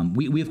state.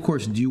 We of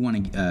course, do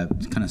want to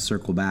kind of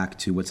circle back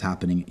to what's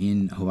happening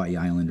in Hawaii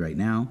Island right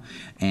now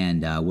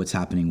and what's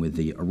happening with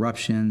the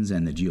eruptions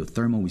and the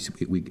geothermal.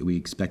 We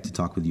expect to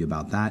talk with you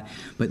about that.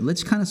 But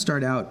let's kind of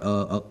start out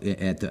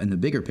in the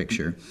bigger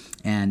picture.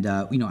 And,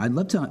 I'd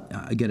love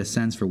to get a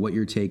sense for what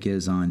your take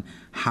is on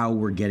how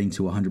we're getting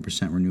to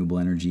 100% renewable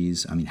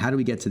energies. How do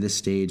we get to this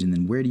stage? And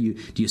then where do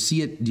you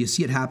see it? Do you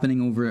see it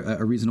happening over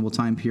a reasonable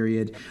time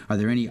period? Are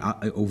there any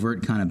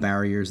overt kind of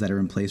barriers that are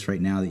in place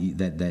right now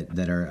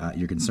that are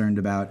you're concerned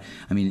about?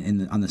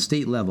 On the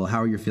state level,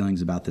 how are your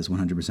feelings about this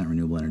 100%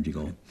 renewable energy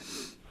goal?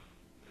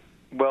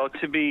 Well,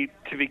 to be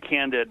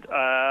candid,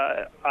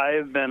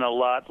 I've been a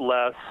lot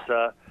less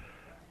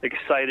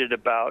excited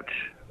about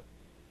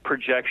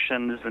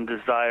projections and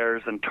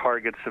desires and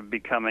targets of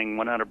becoming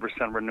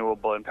 100%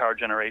 renewable in power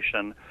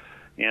generation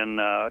in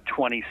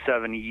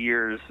 27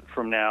 years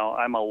from now.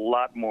 I'm a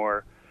lot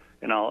more,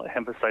 and I'll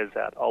emphasize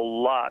that, a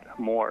lot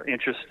more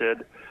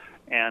interested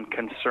and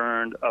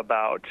concerned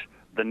about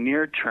the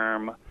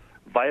near-term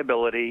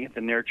viability,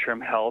 the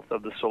near-term health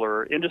of the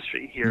solar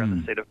industry here in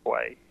the state of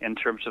Hawaii in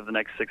terms of the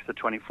next 6 to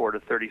 24 to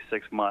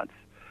 36 months.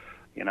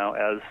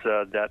 As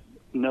that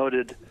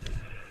noted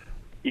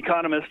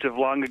economist of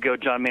long ago,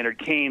 John Maynard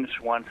Keynes,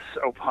 once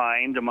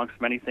opined, amongst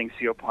many things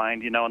he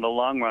opined, in the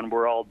long run,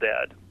 we're all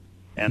dead.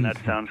 And that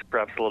sounds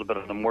perhaps a little bit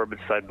on the morbid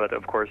side, but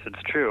of course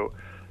it's true.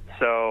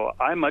 So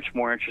I'm much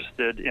more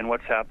interested in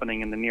what's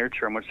happening in the near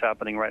term, what's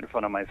happening right in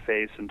front of my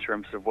face in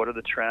terms of what are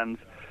the trends,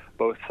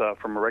 both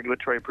from a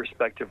regulatory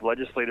perspective,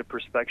 legislative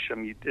perspective,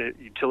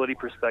 utility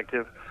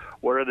perspective,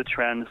 what are the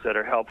trends that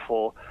are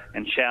helpful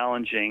and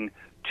challenging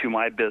to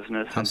my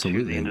business and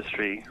to the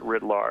industry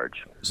writ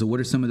large. So what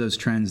are some of those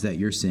trends that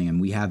you're seeing?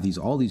 And we have from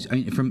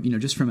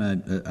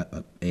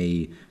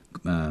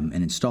an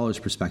installer's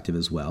perspective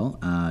as well,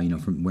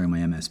 from wearing my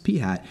MSP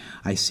hat,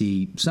 I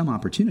see some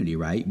opportunity,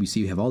 right?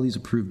 We have all these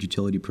approved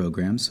utility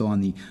programs. So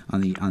on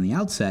the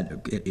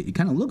outset, it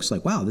kind of looks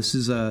like, wow, this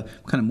is a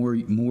kind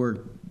of more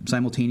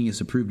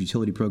simultaneous approved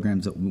utility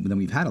programs than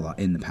we've had a lot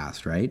in the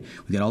past, right?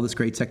 We've got all this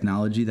great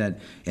technology that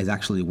is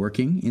actually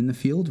working in the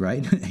field,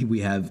 right?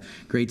 We have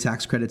great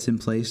tax credits in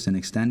place and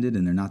extended,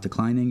 and they're not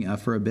declining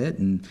for a bit.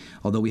 And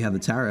although we have the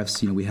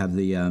tariffs, we have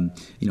the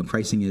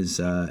pricing is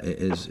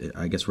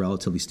I guess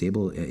relatively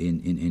stable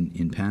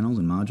in panels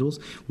and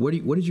modules.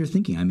 What is your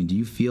thinking? I mean, do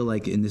you feel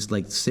like in this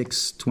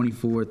 6,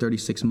 24,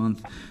 36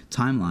 month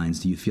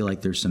timelines, do you feel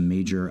like there's some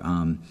major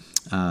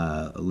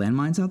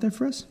landmines out there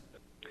for us?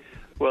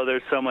 Well,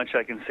 there's so much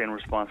I can say in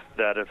response to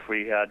that. If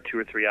we had 2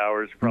 or 3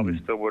 hours, probably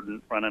still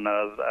wouldn't run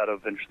out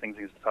of interesting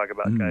things to talk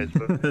about, guys.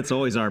 But that's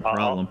always our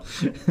problem.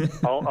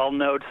 I'll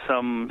note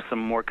some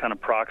more kind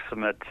of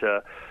proximate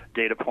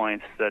data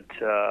points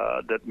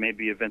that may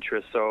be of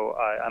interest. So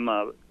I'm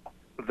a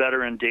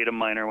veteran data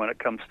miner when it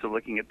comes to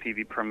looking at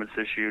PV permits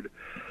issued,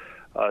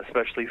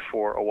 especially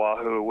for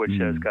Oahu, which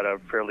has got a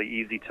fairly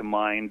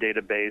easy-to-mine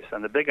database,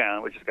 and the Big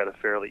Island, which has got a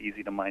fairly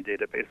easy-to-mine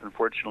database.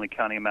 Unfortunately,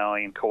 County of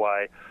Maui and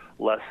Kauai,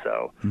 less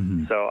so.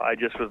 So I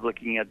just was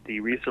looking at the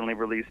recently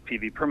released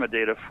PV permit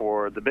data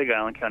for the Big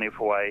Island, County of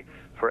Hawaii,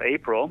 for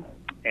April,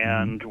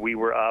 and we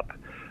were up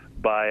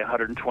by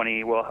up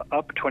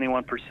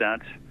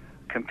 21%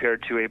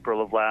 compared to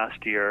April of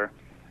last year,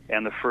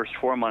 and the first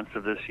 4 months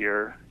of this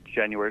year,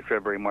 January,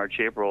 February,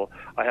 March, April,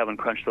 I haven't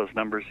crunched those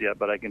numbers yet,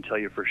 but I can tell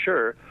you for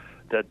sure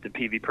that the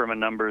PV permit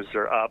numbers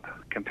are up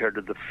compared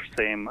to the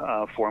same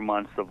 4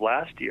 months of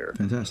last year.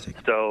 Fantastic.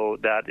 So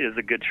that is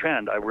a good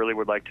trend. I really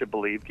would like to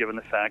believe, given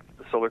the fact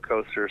that the solar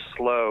coaster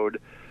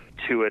slowed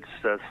to its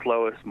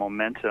slowest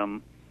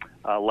momentum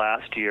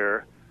last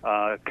year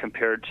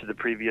compared to the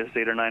previous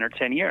 8 or 9 or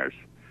 10 years.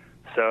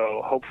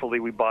 So hopefully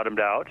we bottomed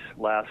out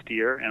last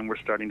year, and we're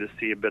starting to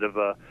see a bit of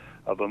a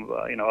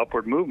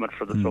upward movement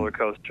for the solar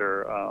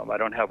coaster. I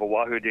don't have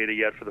Oahu data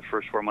yet for the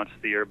first 4 months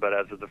of the year, but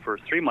as of the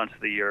first 3 months of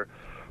the year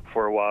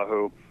for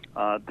Oahu,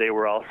 they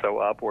were also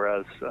up,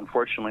 whereas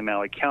unfortunately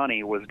Maui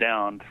County was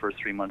down the first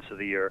 3 months of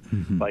the year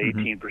by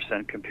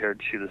 18%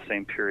 compared to the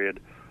same period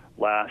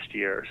last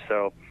year.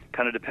 So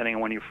kind of depending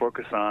on when you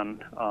focus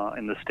on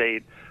in the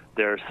state,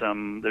 there's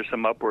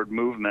some upward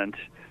movement,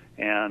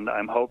 and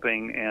I'm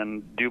hoping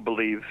and do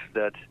believe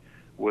that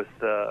with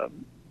the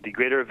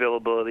greater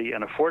availability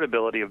and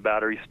affordability of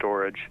battery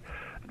storage,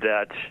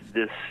 that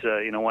this,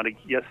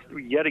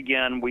 yet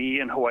again, we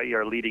in Hawaii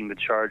are leading the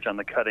charge on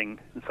the cutting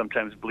and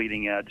sometimes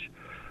bleeding edge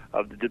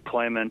of the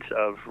deployment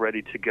of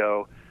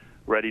ready-to-go,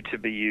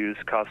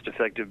 ready-to-be-used,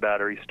 cost-effective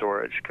battery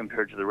storage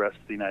compared to the rest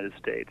of the United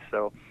States.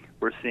 So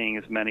we're seeing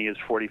as many as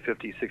 40,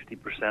 50,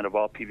 60% of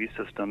all PV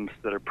systems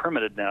that are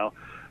permitted now,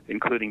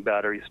 including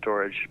battery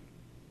storage.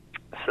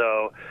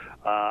 So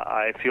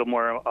I feel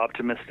more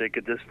optimistic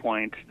at this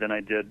point than I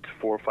did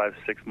 4, 5,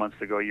 6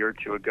 months ago, a year or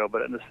two ago.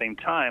 But at the same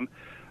time,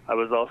 I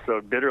was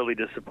also bitterly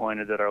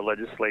disappointed that our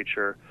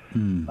legislature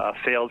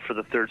failed for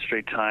the third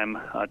straight time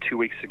 2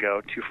 weeks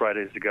ago, 2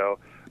 Fridays ago,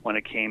 when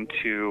it came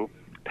to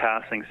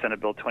passing Senate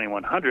Bill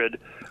 2100,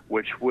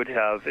 which would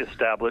have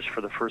established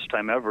for the first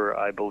time ever,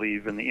 I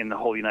believe, in the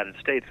whole United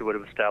States, it would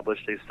have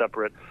established a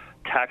separate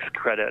tax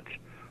credit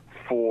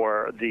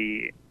for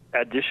the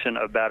addition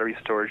of battery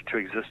storage to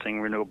existing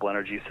renewable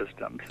energy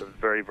systems. So I was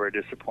very, very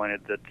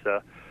disappointed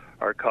that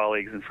our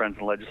colleagues and friends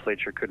in the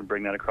legislature couldn't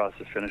bring that across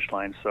the finish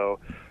line.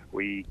 So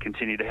we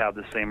continue to have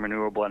the same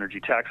renewable energy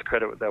tax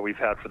credit that we've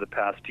had for the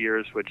past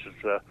years, which is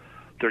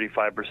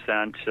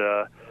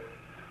 35%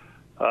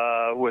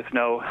 with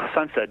no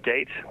sunset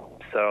date.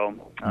 So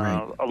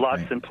a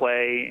lot's in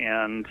play,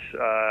 and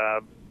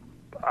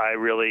I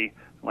really,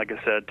 like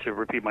I said, to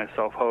repeat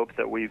myself, hope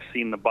that we've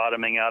seen the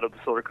bottoming out of the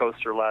solar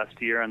coaster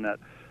last year and that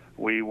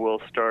we will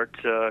start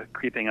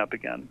creeping up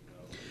again.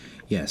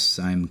 Yes,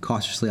 I'm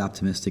cautiously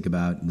optimistic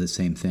about the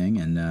same thing.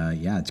 And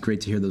it's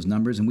great to hear those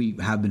numbers. And we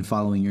have been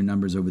following your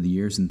numbers over the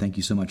years. And thank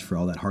you so much for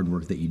all that hard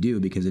work that you do,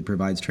 because it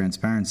provides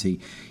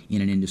transparency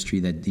in an industry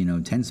that,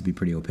 tends to be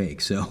pretty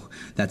opaque. So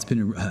that's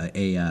been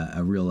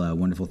a real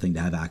wonderful thing to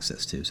have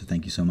access to. So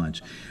thank you so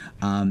much.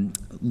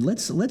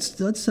 Let's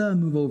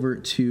move over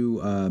to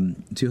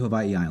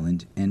Hawaii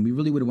Island. And I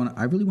really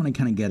want to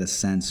kind of get a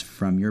sense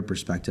from your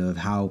perspective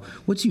of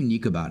what's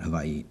unique about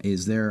Hawaii.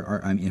 Is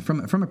there,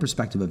 from a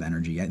perspective of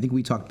energy, I think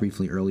we talked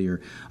briefly earlier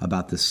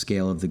about the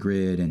scale of the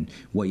grid and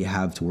what you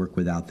have to work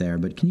with out there,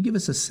 but can you give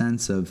us a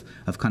sense of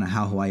kind of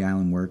how Hawaii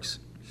Island works?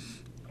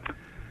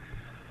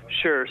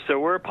 Sure. So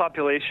we're a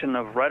population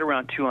of right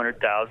around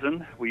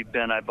 200,000. We've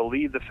been, I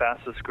believe, the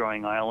fastest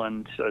growing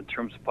island in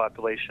terms of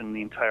population in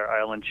the entire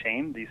island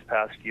chain these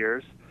past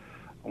years.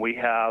 We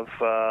have,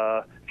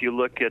 if you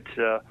look at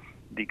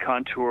the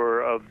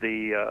contour of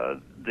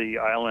the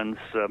island's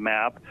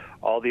map,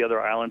 all the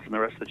other islands and the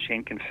rest of the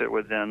chain can fit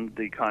within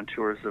the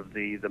contours of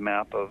the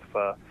map of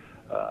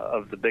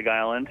the Big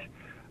Island.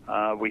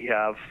 We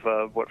have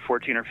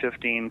 14 or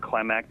 15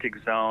 climactic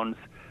zones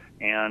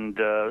and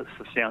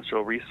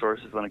substantial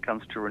resources when it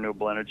comes to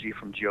renewable energy,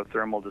 from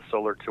geothermal to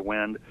solar to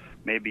wind,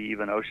 maybe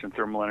even ocean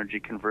thermal energy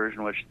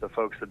conversion, which the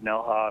folks at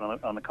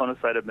Nelha on the Kona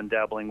side have been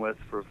dabbling with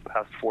for the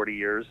past 40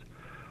 years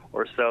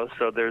or so.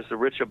 So there's a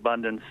rich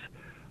abundance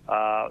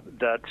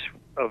that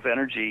of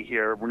energy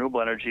here,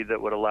 renewable energy,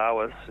 that would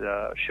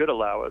should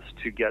allow us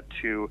to get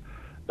to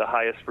the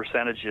highest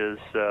percentages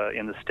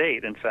in the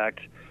state. In fact,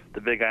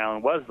 the Big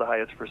Island was the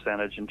highest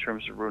percentage in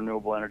terms of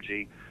renewable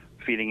energy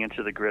feeding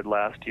into the grid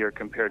last year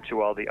compared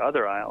to all the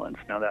other islands.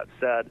 Now, that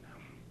said,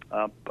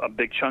 a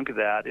big chunk of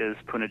that is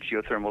Puna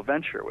Geothermal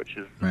Venture, which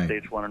is the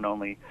state's one and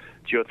only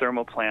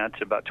geothermal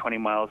plant, about 20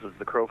 miles as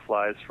the crow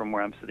flies from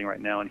where I'm sitting right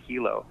now in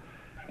Hilo.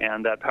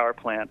 And that power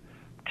plant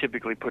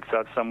typically puts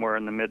out somewhere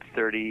in the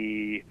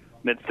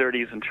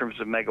mid-30s in terms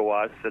of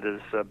megawatts that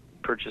is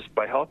purchased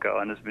by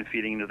Helco and has been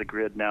feeding into the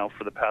grid now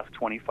for the past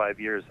 25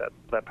 years.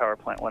 That power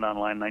plant went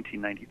online in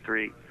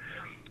 1993.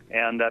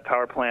 And that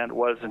power plant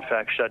was, in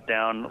fact, shut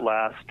down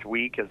last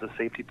week as a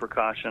safety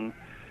precaution.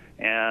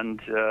 And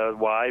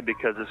why?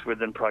 Because it's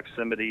within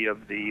proximity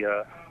of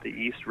the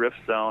East Rift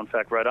Zone, in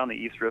fact, right on the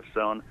East Rift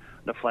Zone,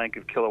 the flank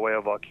of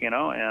Kilauea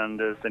volcano. And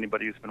as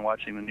anybody who's been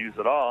watching the news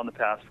at all in the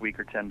past week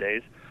or 10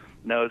 days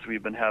knows,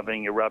 we've been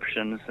having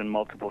eruptions and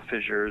multiple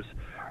fissures,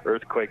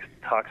 earthquakes,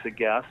 toxic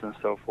gas, and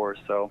so forth.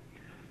 So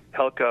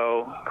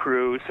Helco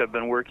crews have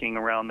been working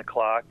around the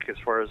clock, as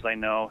far as I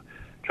know,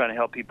 trying to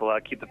help people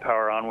out, keep the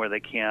power on where they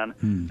can.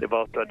 They've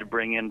also had to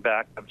bring in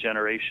backup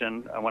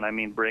generation. When I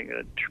mean bring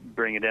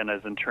it in,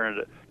 as in turn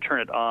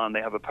it on,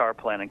 they have a power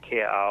plant in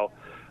Kea'au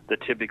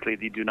that typically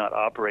they do not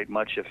operate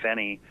much, if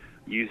any,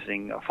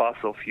 using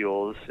fossil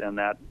fuels, and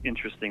that,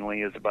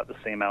 interestingly, is about the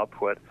same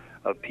output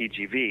of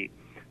PGV.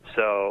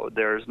 So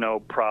there's no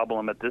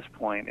problem at this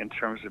point in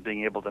terms of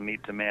being able to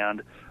meet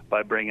demand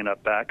by bringing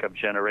up backup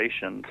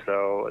generation.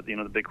 So,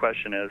 the big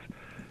question is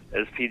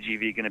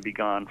PGV going to be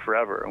gone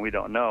forever? And we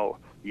don't know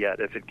yet.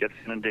 If it gets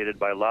inundated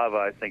by lava,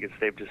 I think it's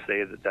safe to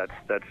say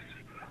that's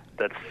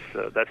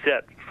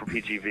it for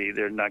PGV.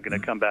 They're not going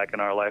to come back in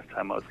our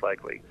lifetime, most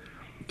likely.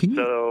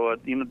 So,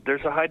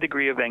 there's a high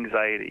degree of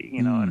anxiety,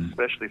 and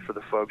especially for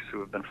the folks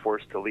who have been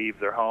forced to leave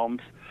their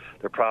homes,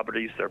 their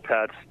properties, their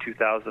pets,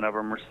 2,000 of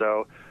them or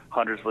so,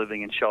 hundreds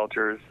living in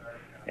shelters,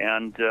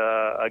 and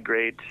a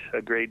great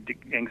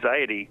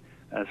anxiety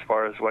as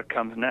far as what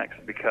comes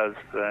next, because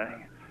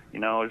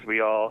as we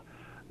all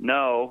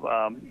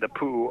know, the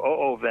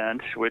Pu'u'o'o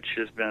vent, which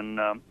has been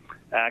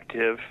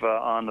active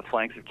on the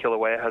flanks of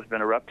Kilauea, has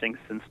been erupting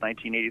since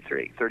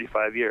 1983,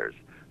 35 years.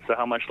 So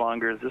how much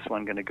longer is this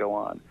one going to go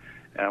on?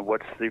 And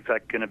what's the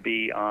effect going to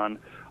be on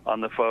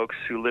the folks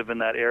who live in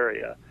that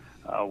area?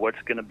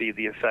 What's going to be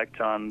the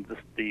effect on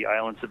the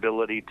island's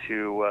ability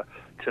to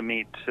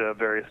meet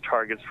various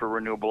targets for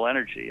renewable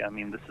energy? I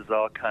mean, this is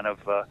all kind of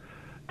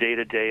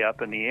day-to-day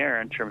up in the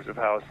air in terms of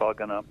how it's all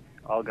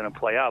going to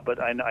play out.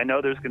 But I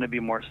know there's going to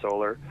be more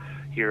solar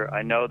here.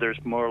 I know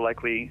there's more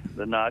likely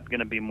than not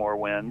going to be more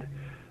wind.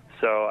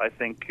 So I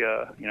think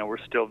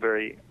we're still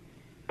very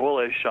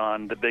bullish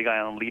on the Big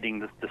Island leading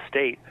the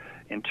state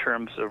in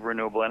terms of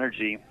renewable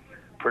energy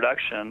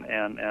production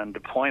and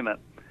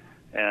deployment.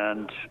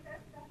 And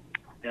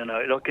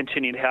it'll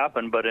continue to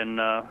happen, but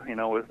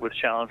with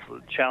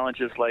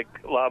challenges like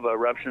lava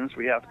eruptions,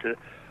 we have to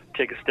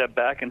take a step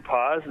back and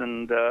pause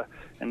and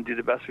do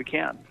the best we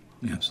can.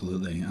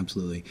 Absolutely.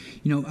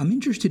 I'm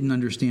interested in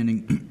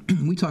understanding,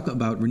 we talk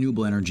about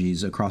renewable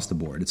energies across the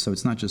board. So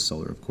it's not just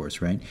solar, of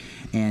course, right?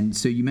 And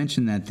so you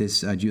mentioned that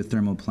this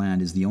geothermal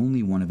plant is the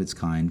only one of its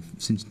kind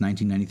since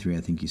 1993, I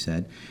think you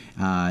said,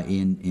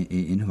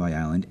 in Hawaii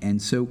Island.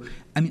 And so,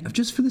 I mean,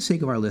 just for the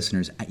sake of our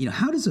listeners,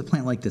 how does a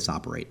plant like this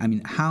operate? I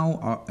mean,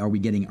 how are we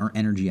getting our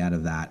energy out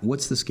of that?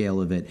 What's the scale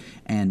of it?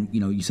 And,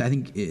 you say, I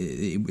think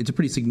it's a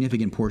pretty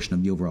significant portion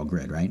of the overall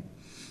grid, right?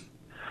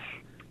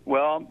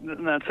 Well,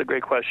 that's a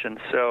great question.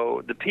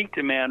 So the peak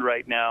demand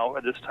right now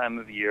at this time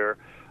of year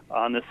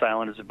on this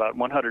island is about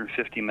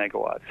 150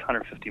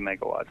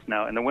 megawatts.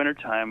 Now, in the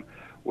wintertime,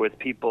 with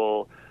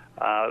people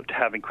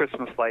having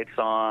Christmas lights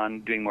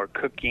on, doing more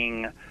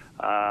cooking,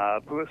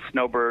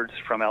 snowbirds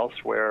from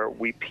elsewhere,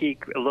 we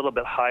peak a little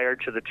bit higher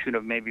to the tune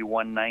of maybe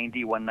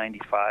 190,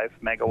 195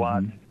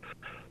 megawatts. Mm-hmm.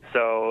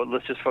 So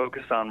let's just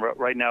focus on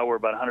right now. We're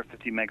about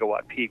 150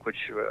 megawatt peak,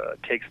 which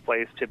takes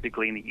place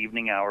typically in the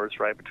evening hours,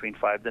 right between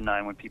 5 to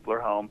 9 when people are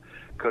home,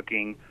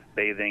 cooking,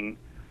 bathing,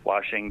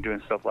 washing, doing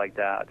stuff like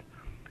that.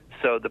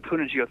 So the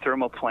Puna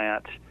Geothermal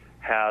Plant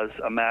has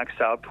a max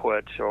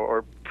output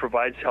or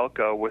provides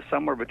Helco with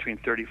somewhere between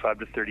 35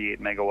 to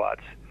 38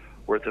 megawatts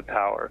worth of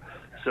power.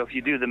 So if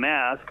you do the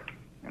math,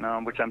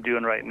 which I'm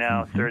doing right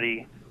now,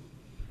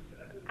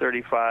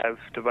 35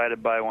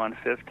 divided by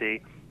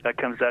 150. That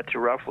comes out to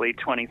roughly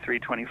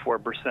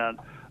 24%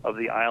 of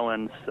the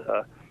island's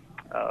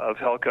of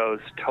Helco's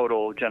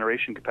total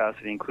generation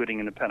capacity, including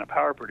independent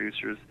power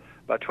producers.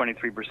 About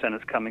 23%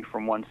 is coming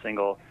from one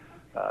single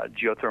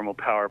geothermal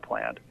power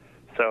plant.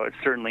 So it's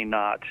certainly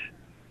not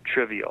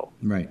trivial.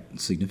 Right.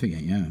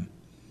 Significant, yeah.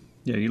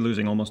 Yeah, you're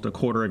losing almost a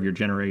quarter of your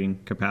generating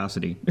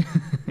capacity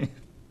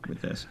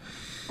with this.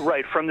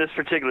 Right, from this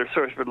particular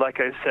source. But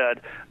like I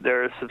said,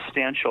 there is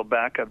substantial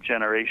backup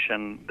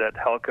generation that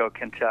Helco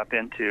can tap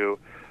into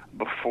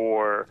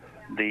before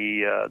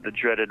the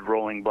dreaded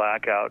rolling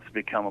blackouts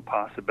become a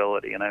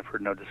possibility. And I've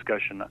heard no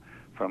discussion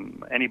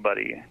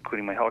anybody,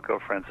 including my Helco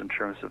friends, in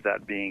terms of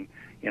that being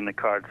in the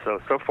cards.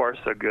 So far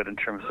so good in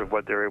terms of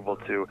what they're able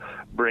to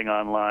bring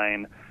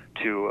online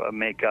to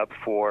make up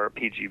for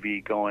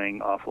PGV going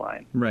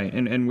offline. Right,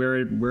 and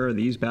where are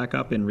these back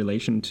up in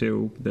relation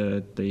to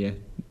the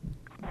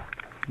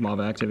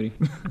lava activity?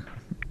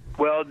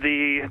 Well,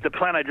 the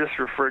plant I just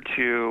referred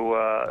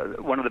to,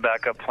 one of the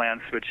backup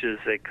plants, which is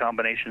a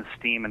combination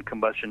steam and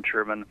combustion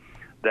turbine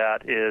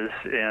that is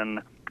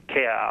in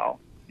Kea'au,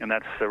 and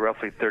that's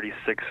roughly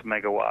 36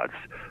 megawatts.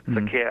 So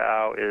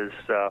Kea'au is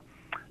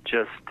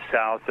just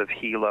south of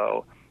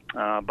Hilo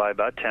by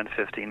about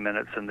 10-15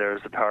 minutes, and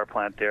there's a power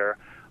plant there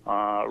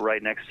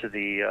right next to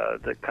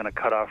the kind of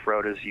cutoff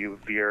road as you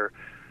veer.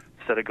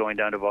 Instead of going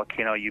down to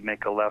Volcano, you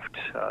make a left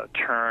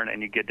turn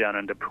and you get down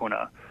into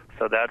Puna.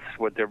 So that's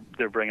what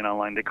they're bringing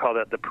online. They call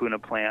that the Puna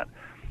plant.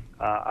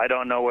 I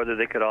don't know whether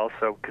they could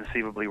also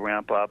conceivably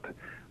ramp up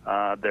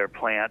their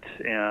plant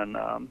in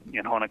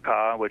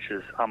Honokaa, which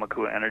is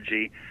Hamakua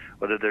Energy,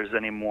 whether there's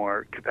any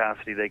more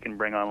capacity they can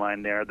bring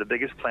online there. The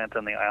biggest plant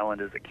on the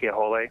island is at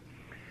Keahole,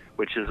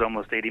 which is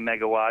almost 80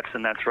 megawatts,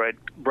 and that's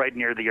right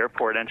near the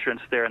airport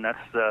entrance there, and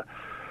that's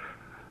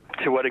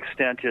to what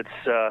extent it's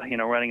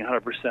running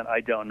 100%,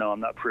 I don't know.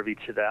 I'm not privy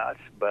to that,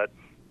 but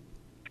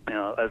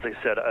as I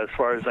said, as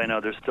far as I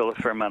know, there's still a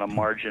fair amount of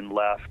margin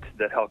left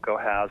that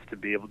Helco has to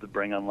be able to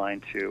bring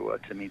online to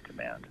meet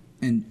demand.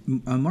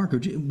 And Marco,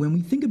 when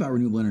we think about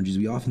renewable energies,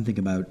 we often think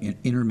about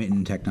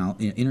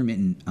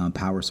intermittent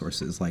power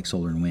sources like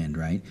solar and wind,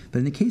 right? But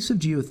in the case of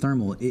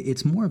geothermal,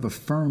 it's more of a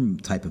firm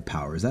type of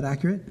power. Is that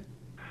accurate?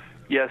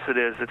 Yes, it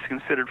is. It's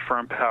considered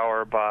firm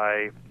power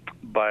by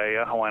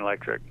Hawaiian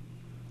Electric.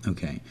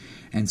 Okay,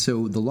 and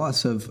so the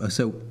loss of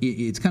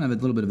it's kind of a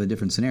little bit of a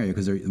different scenario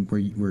because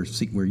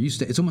we're used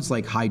to, it's almost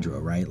like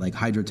hydro, right? Like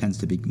hydro tends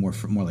to be more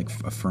like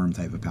a firm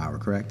type of power,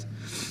 correct?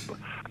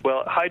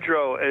 Well,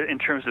 hydro, in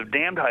terms of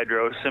dammed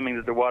hydro, assuming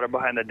that the water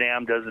behind the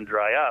dam doesn't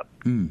dry up,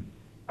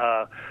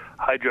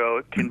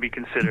 hydro can be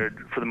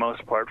considered for the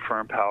most part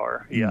firm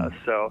power. Yeah.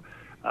 So,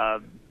 I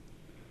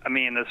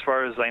mean, as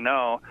far as I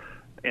know,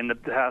 in the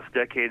past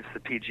decades, the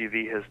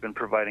PGV has been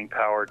providing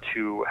power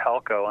to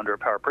Helco under a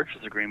power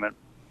purchase agreement.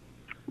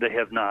 They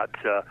have not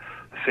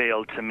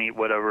failed to meet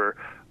whatever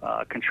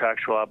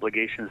contractual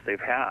obligations they've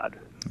had.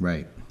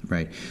 Right.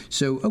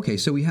 So, okay,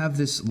 so we have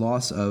this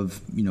loss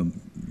of,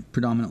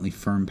 predominantly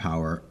firm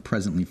power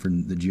presently for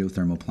the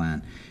geothermal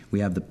plant. We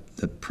have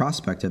the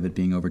prospect of it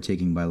being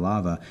overtaken by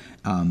lava.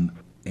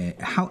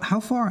 How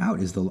far out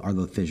are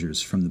the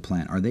fissures from the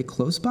plant? Are they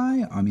close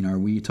by? I mean, are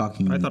we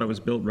talking? I thought it was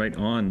built right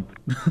on.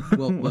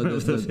 Well,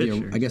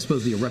 I guess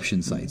both the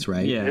eruption sites,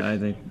 right? Yeah, I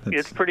think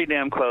it's pretty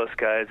damn close,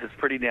 guys. It's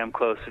pretty damn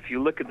close. If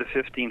you look at the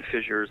 15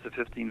 fissures, the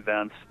 15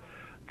 vents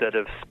that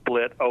have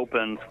split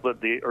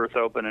the earth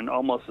open in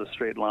almost a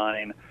straight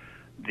line,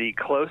 the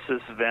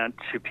closest vent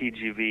to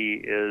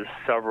PGV is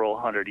several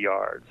hundred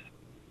yards.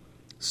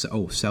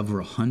 So,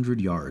 several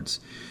hundred yards.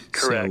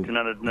 Correct. So,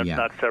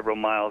 not several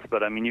miles,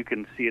 but I mean, you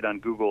can see it on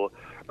Google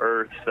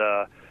Earth,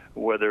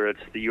 whether it's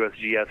the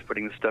USGS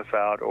putting the stuff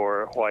out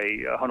or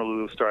Hawaii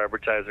Honolulu Star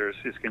Advertisers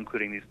is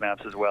including these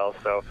maps as well.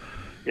 So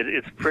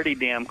it's pretty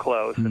damn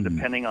close, and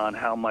depending on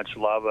how much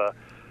lava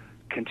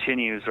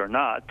continues or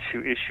not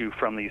to issue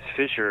from these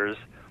fissures,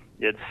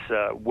 it's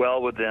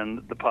well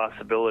within the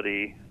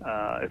possibility,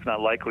 if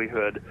not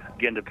likelihood,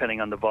 again,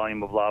 depending on the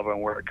volume of lava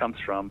and where it comes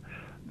from,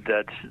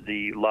 that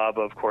the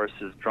lava, of course,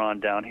 is drawn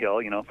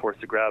downhill, force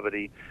of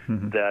gravity,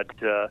 that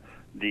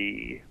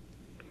the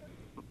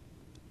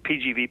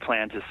PGV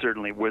plant is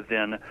certainly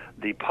within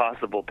the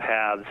possible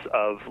paths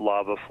of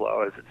lava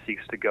flow as it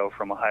seeks to go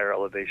from a higher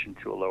elevation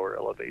to a lower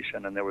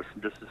elevation. And there was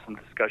some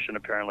discussion,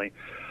 apparently,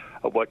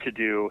 of what to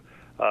do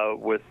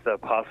with the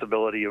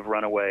possibility of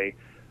runaway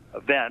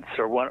vents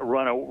or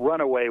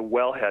runaway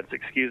wellheads,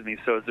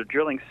 So as they're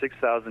drilling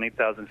 6,000,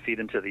 8,000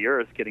 feet into the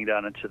earth, getting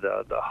down into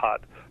the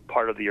hot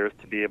part of the earth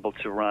to be able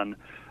to run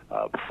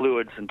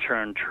fluids and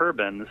turn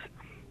turbines,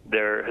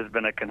 there has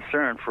been a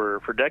concern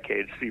for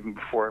decades, even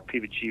before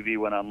PGV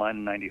went online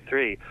in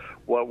 '93.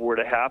 What were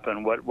to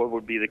happen? What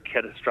would be the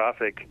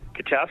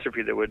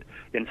catastrophe that would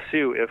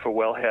ensue if a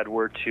wellhead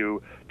were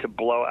to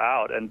blow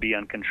out and be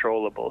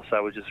uncontrollable? So I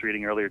was just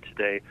reading earlier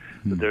today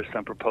that there's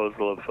some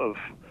proposal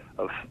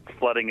of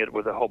flooding it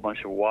with a whole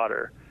bunch of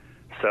water.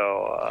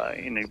 So,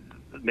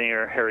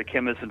 Mayor Harry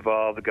Kim is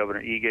involved,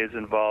 Governor Ige is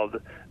involved,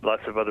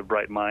 lots of other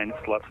bright minds,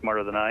 a lot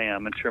smarter than I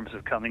am, in terms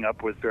of coming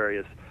up with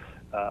various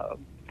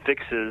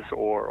fixes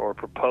or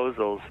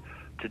proposals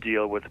to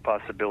deal with the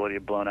possibility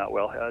of blown-out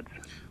wellheads.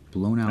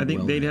 I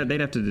think they'd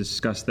have to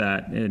discuss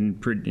that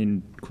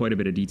in quite a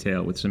bit of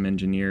detail with some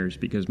engineers,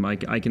 because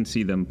I can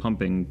see them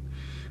pumping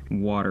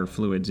water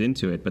fluids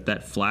into it, but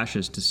that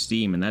flashes to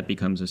steam and that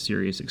becomes a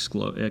serious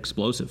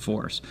explosive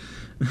force.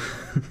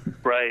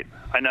 Right.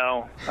 I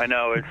know.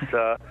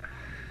 It's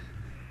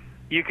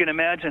you can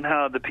imagine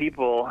how the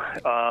people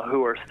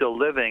who are still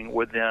living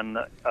within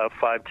a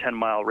 5-10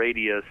 mile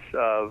radius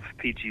of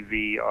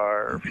PGV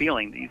are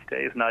feeling these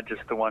days, not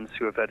just the ones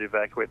who have had to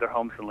evacuate their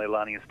homes in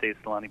Leilani Estates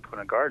and Leilani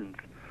Puna Gardens,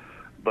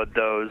 but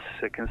those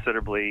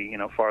considerably,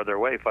 farther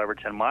away, 5 or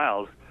 10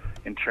 miles,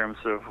 in terms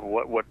of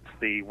what's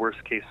the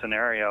worst case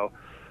scenario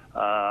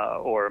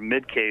or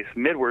mid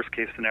worst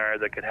case scenario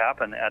that could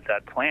happen at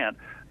that plant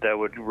that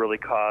would really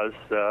cause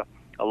a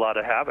lot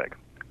of havoc.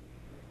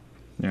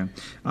 Yeah,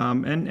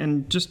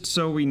 and just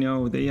so we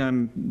know, they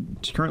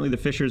currently the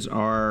fissures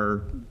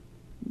are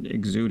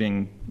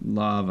exuding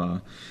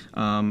lava.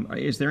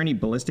 Is there any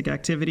ballistic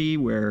activity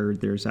where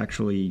there's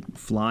actually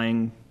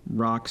flying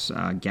rocks,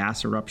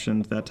 gas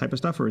eruptions, that type of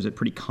stuff, or is it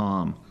pretty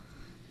calm?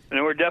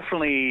 And we're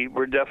definitely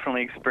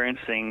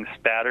experiencing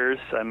spatters.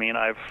 I mean,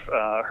 I've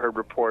heard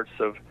reports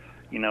of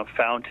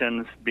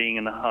fountains being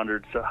in the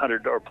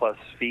 100 or plus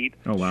feet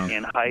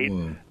in height.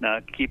 Whoa. Now,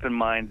 keep in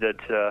mind that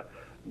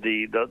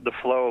the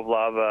flow of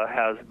lava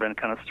has been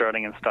kind of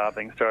starting and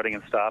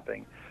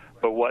stopping.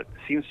 But what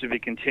seems to be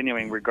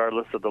continuing,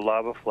 regardless of the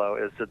lava flow,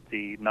 is that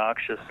the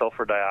noxious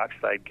sulfur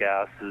dioxide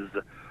gases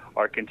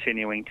are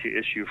continuing to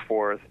issue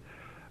forth,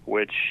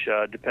 which,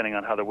 depending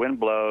on how the wind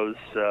blows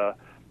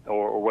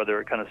or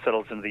whether it kind of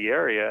settles into the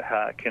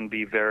area, can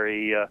be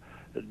very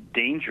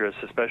dangerous,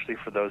 especially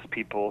for those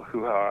people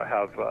who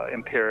have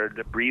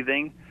impaired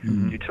breathing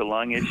due to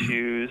lung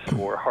issues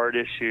or heart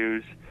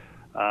issues,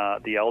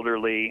 the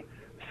elderly.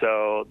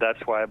 So that's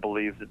why I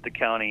believe that the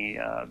county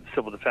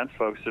civil defense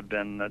folks have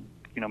been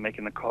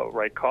making the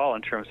right call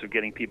in terms of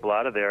getting people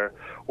out of there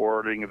or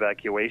ordering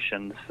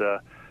evacuations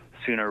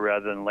sooner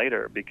rather than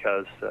later,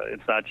 because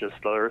it's not just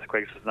the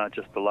earthquakes, it's not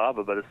just the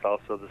lava, but it's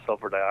also the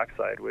sulfur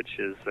dioxide, which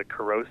is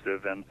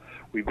corrosive, and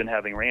we've been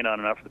having rain on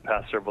and off for the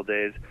past several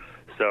days.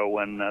 So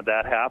when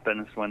that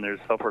happens, when there's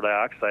sulfur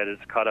dioxide,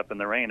 it's caught up in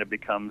the rain, it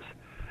becomes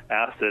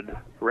acid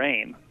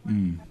rain.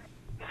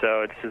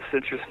 So it's this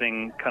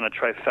interesting kind of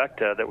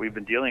trifecta that we've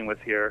been dealing with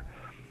here: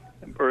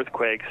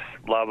 earthquakes,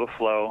 lava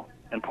flow,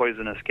 and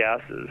poisonous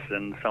gases.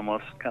 And it's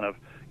almost kind of,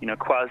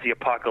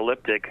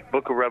 quasi-apocalyptic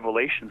Book of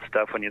Revelation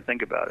stuff when you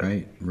think about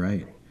it.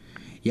 Right.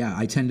 Yeah,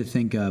 I tend to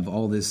think of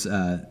all this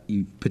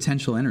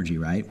potential energy,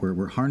 right?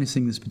 We're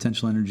harnessing this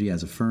potential energy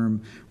as a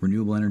firm,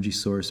 renewable energy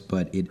source,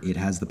 but it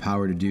has the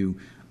power to do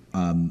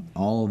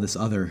all of this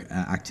other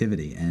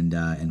activity, and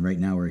right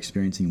now we're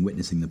experiencing and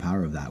witnessing the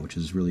power of that, which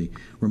is really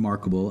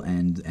remarkable.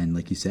 And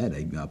like you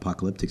said,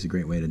 apocalyptic is a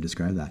great way to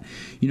describe that.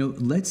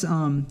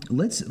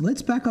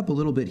 Let's back up a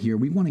little bit here.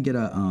 We want to get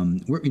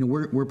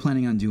we're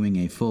planning on doing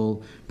a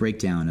full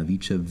breakdown of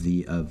each of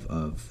the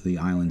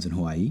islands in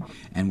Hawaii,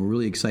 and we're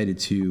really excited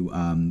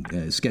to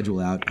schedule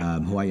out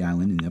Hawaii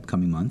Island in the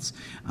upcoming months.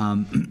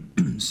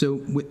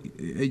 So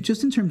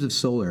just in terms of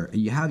solar,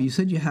 you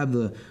said you have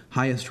the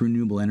highest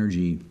renewable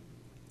energy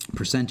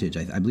percentage.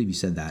 I believe you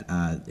said that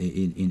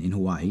in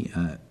Hawaii.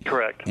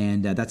 Correct.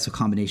 And that's a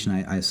combination,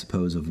 I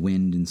suppose, of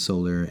wind and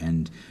solar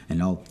and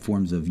all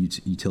forms of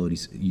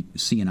utilities,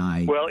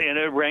 C&I. Well,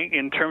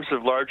 in terms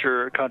of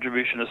larger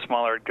contribution to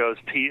smaller, it goes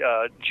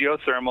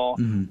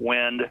geothermal,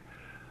 wind,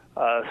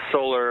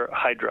 solar,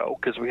 hydro,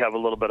 because we have a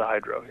little bit of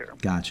hydro here.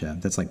 Gotcha.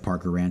 That's like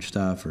Parker Ranch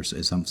stuff, or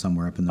is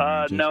somewhere up in the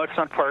ranges? No, it's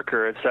not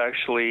Parker. It's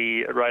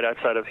actually right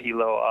outside of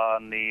Hilo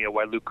on the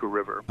Wailuku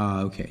River.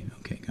 Okay,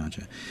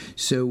 gotcha.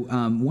 So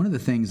one of the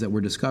things that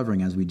we're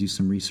discovering as we do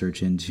some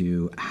research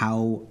into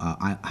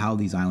how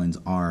these islands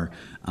are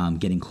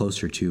getting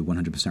closer to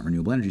 100%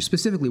 renewable energy.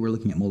 Specifically, we're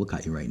looking at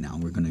Molokai right now.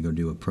 We're going to go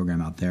do a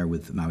program out there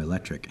with Maui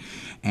Electric,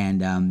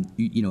 and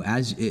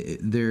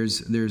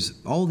there's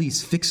all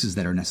these fixes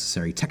that are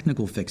necessary,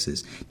 technical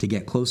fixes, to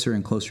get closer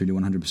and closer to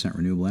 100%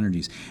 renewable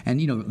energies. And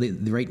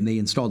they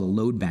installed a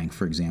load bank,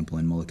 for example,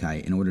 in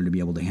Molokai in order to be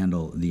able to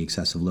handle the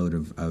excessive load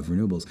of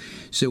renewables.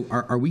 So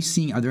are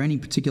there any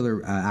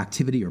particular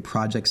activity or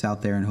projects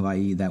out there in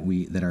Hawaii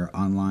that are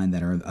online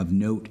that are of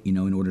note, in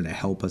order to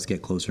help us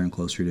get closer and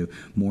closer to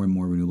more and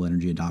more renewable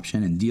energy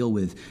adoption and deal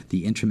with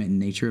the intermittent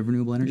nature of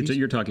renewable energy?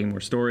 You're talking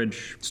more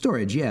storage?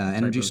 Storage, yeah.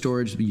 Energy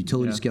storage,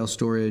 utility scale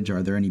storage.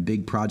 Are there any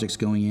big projects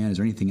going in? Is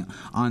there anything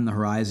on the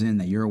horizon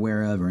that you're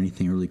aware of, or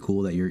anything really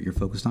cool that you're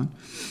focused on?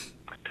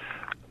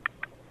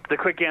 The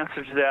quick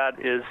answer to that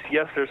is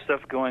yes, there's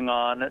stuff going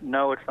on.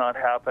 No, it's not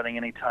happening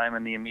anytime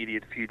in the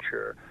immediate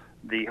future.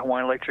 The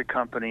Hawaiian Electric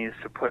companies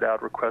have put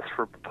out requests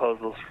for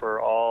proposals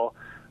for all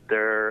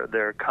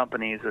their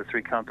companies, their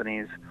three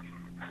companies,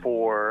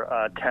 for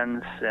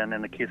tens, and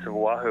in the case of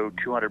Oahu,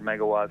 200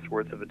 megawatts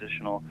worth of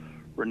additional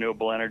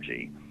renewable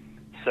energy.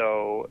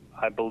 So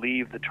I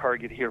believe the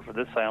target here for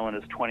this island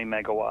is 20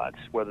 megawatts.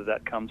 Whether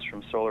that comes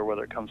from solar,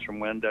 whether it comes from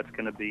wind, that's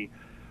going to be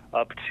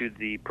up to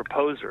the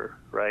proposer,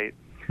 right?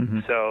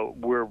 So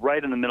we're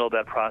right in the middle of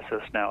that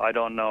process now. I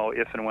don't know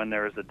if and when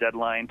there is a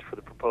deadline for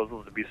the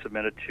proposals to be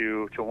submitted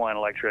to Hawaiian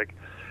Electric,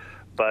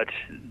 but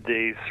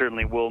they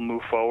certainly will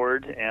move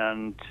forward.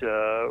 And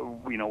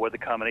what the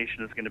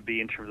combination is going to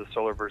be in terms of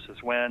solar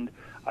versus wind,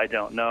 I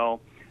don't know.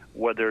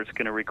 Whether it's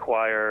going to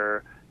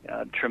require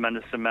a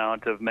tremendous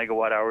amount of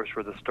megawatt hours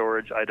for the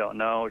storage, I don't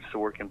know. It's a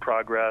work in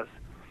progress.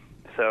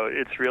 So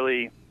it's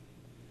really,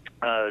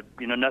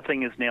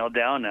 nothing is nailed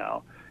down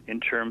now in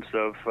terms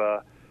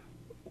of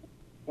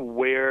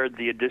where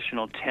the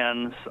additional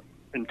tens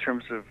in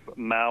terms of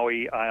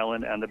Maui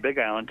Island and the Big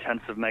Island,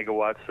 tens of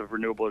megawatts of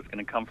renewable is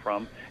going to come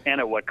from, and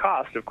at what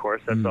cost, of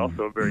course. That's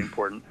also a very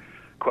important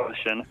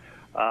question.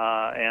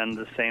 And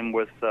the same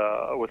with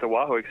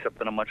Oahu,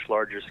 except on a much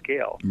larger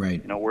scale.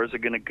 Right. Where's it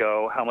going to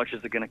go? How much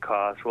is it going to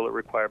cost? Will it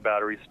require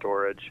battery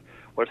storage?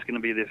 What's going to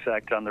be the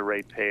effect on the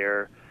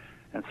ratepayer?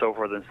 And so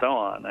forth and so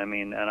on. I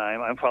mean, and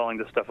I'm following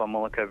this stuff on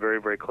Molokai very,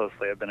 very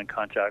closely. I've been in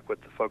contact with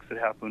the folks at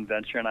Half Moon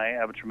Venture, and I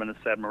have a tremendous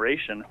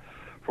admiration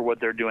for what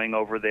they're doing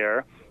over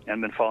there,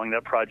 and been following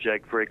that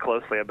project very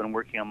closely. I've been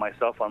working on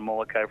myself on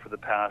Molokai for the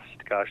past,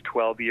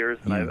 12 years,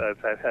 and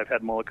I've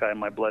had Molokai in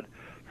my blood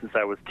since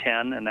I was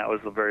 10, and that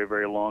was a very,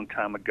 very long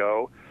time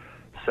ago.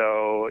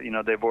 So,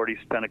 they've already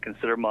spent a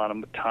considerable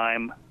amount of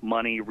time,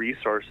 money,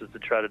 resources to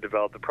try to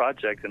develop the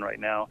project, and right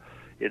now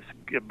it's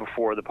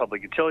before the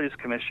Public Utilities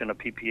Commission. A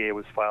PPA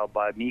was filed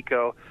by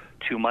MECO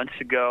 2 months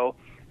ago,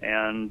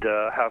 and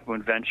Half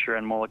Moon Venture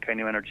and Molokai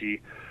New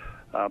Energy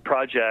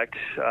Project,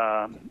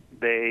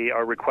 they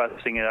are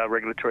requesting a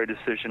regulatory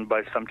decision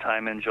by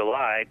sometime in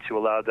July to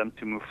allow them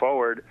to move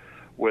forward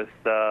with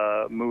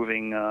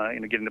getting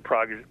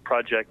the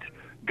project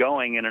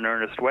going in an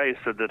earnest way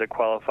so that it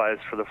qualifies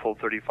for the full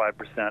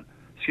 30%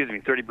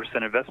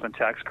 investment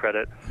tax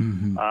credit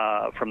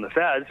from the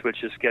feds,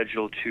 which is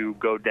scheduled to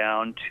go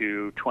down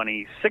to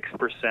 26%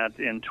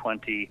 in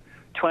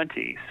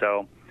 2020.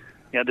 So,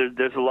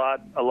 there's a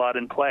lot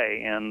in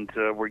play, and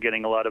we're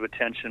getting a lot of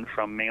attention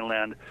from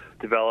mainland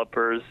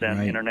developers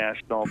and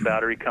international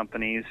battery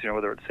companies.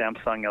 Whether it's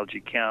Samsung,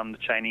 LG Chem, the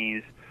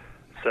Chinese.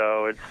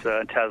 So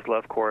it's Tesla,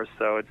 of course.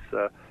 So it's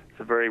a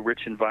very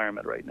rich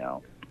environment right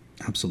now.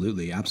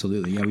 Absolutely.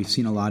 Yeah, we've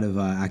seen a lot of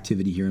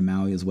activity here in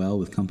Maui as well,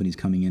 with companies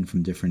coming in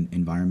from different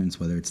environments,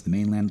 whether it's the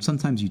mainland,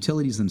 sometimes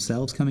utilities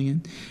themselves coming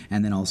in,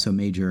 and then also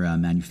major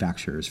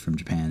manufacturers from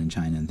Japan and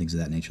China and things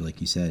of that nature,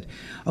 like you said.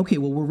 Okay,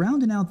 well, we're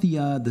rounding out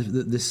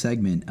this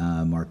segment,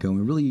 Marco, and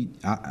we really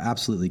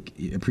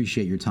absolutely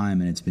appreciate your time,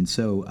 and it's been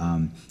so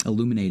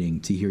illuminating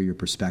to hear your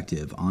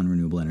perspective on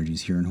renewable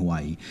energies here in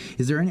Hawaii.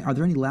 Are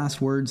there any last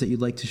words that you'd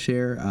like to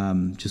share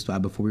just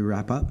before we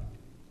wrap up?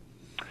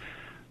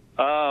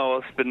 Well,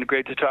 it's been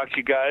great to talk to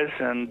you guys,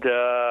 and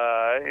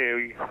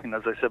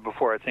as I said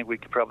before, I think we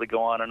could probably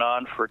go on and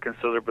on for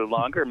considerably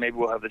longer. Maybe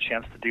we'll have the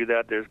chance to do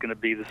that. There's going to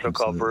be the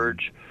so-called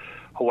Verge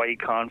Hawaii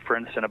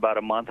conference in about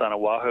a month on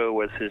Oahu,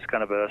 which is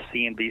kind of a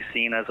C&B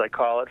scene, as I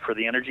call it, for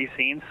the energy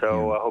scene.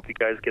 So I hope you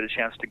guys get a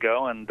chance to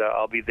go, and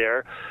I'll be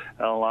there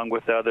along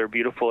with other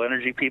beautiful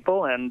energy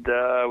people, and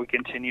we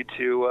continue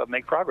to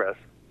make progress.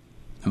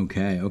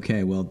 Okay.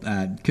 Well,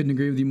 couldn't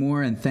agree with you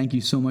more, and thank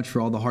you so much for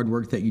all the hard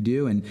work that you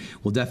do, and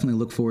we'll definitely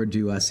look forward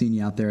to seeing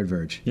you out there at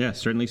Verge. Yeah,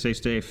 certainly stay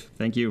safe.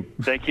 Thank you.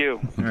 Thank you.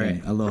 Okay, right.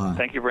 Aloha.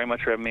 Thank you very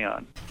much for having me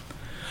on.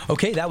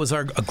 Okay, that was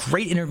a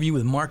great interview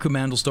with Marco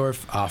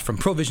Manglesdorf from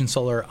Provision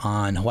Solar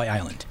on Hawaii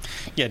Island.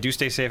 Yeah, do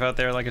stay safe out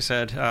there. Like I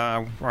said,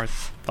 our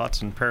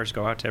thoughts and prayers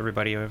go out to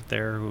everybody out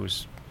there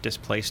who's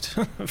displaced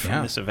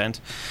from this event.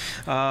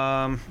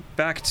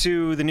 Back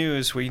to the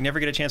news. We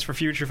never get a chance for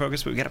Future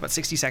Focus, but we got about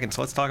 60 seconds,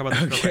 so let's talk about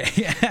this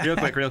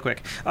real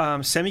quick.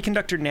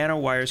 Semiconductor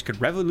nanowires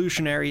could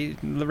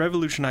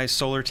revolutionize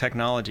solar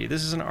technology.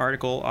 This is an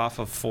article off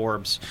of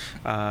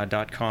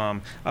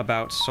Forbes.com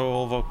about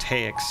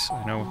solvoltaics.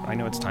 I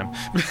know it's time.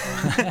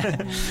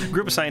 A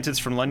group of scientists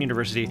from London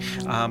University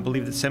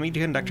believe that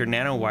semiconductor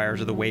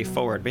nanowires are the way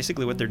forward.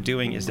 Basically, what they're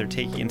doing is they're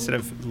taking, instead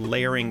of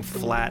layering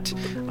flat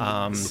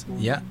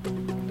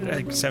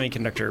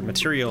semiconductor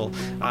material,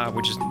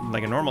 which is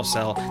like a normal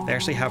cell, they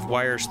actually have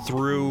wires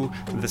through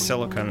the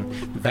silicon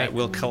that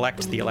will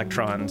collect the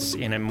electrons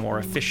in a more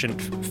efficient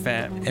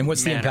And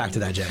what's the impact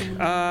of that, Jay?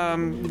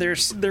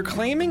 They're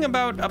claiming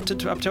about up to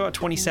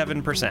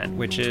 27%,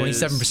 which is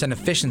 27%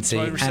 efficiency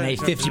and a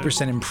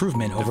 50%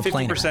 improvement over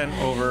planar.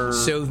 50% over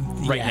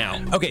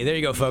now. Okay, there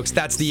you go, folks.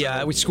 That's the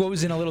which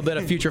goes in a little bit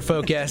of Future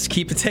Focus.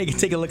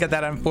 Take a look at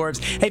that on Forbes.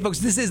 Hey, folks,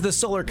 this is the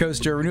Solar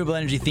Coaster, renewable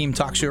energy themed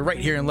talk show right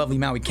here in lovely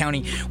Maui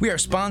County. We are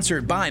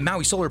sponsored by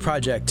Maui Solar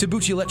Project,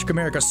 Tabuchi Electric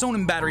America,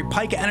 Sonnen Battery,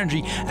 Pika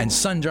Energy, and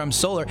Sundrum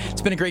Solar.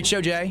 It's been a great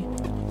show, Jay.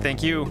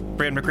 Thank you.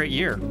 Brand, a great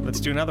year. Let's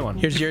do another one.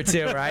 Here's year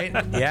 2, right?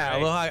 Yeah.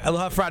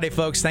 Aloha Friday,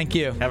 folks. Thank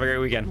you. Have a great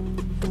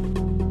weekend.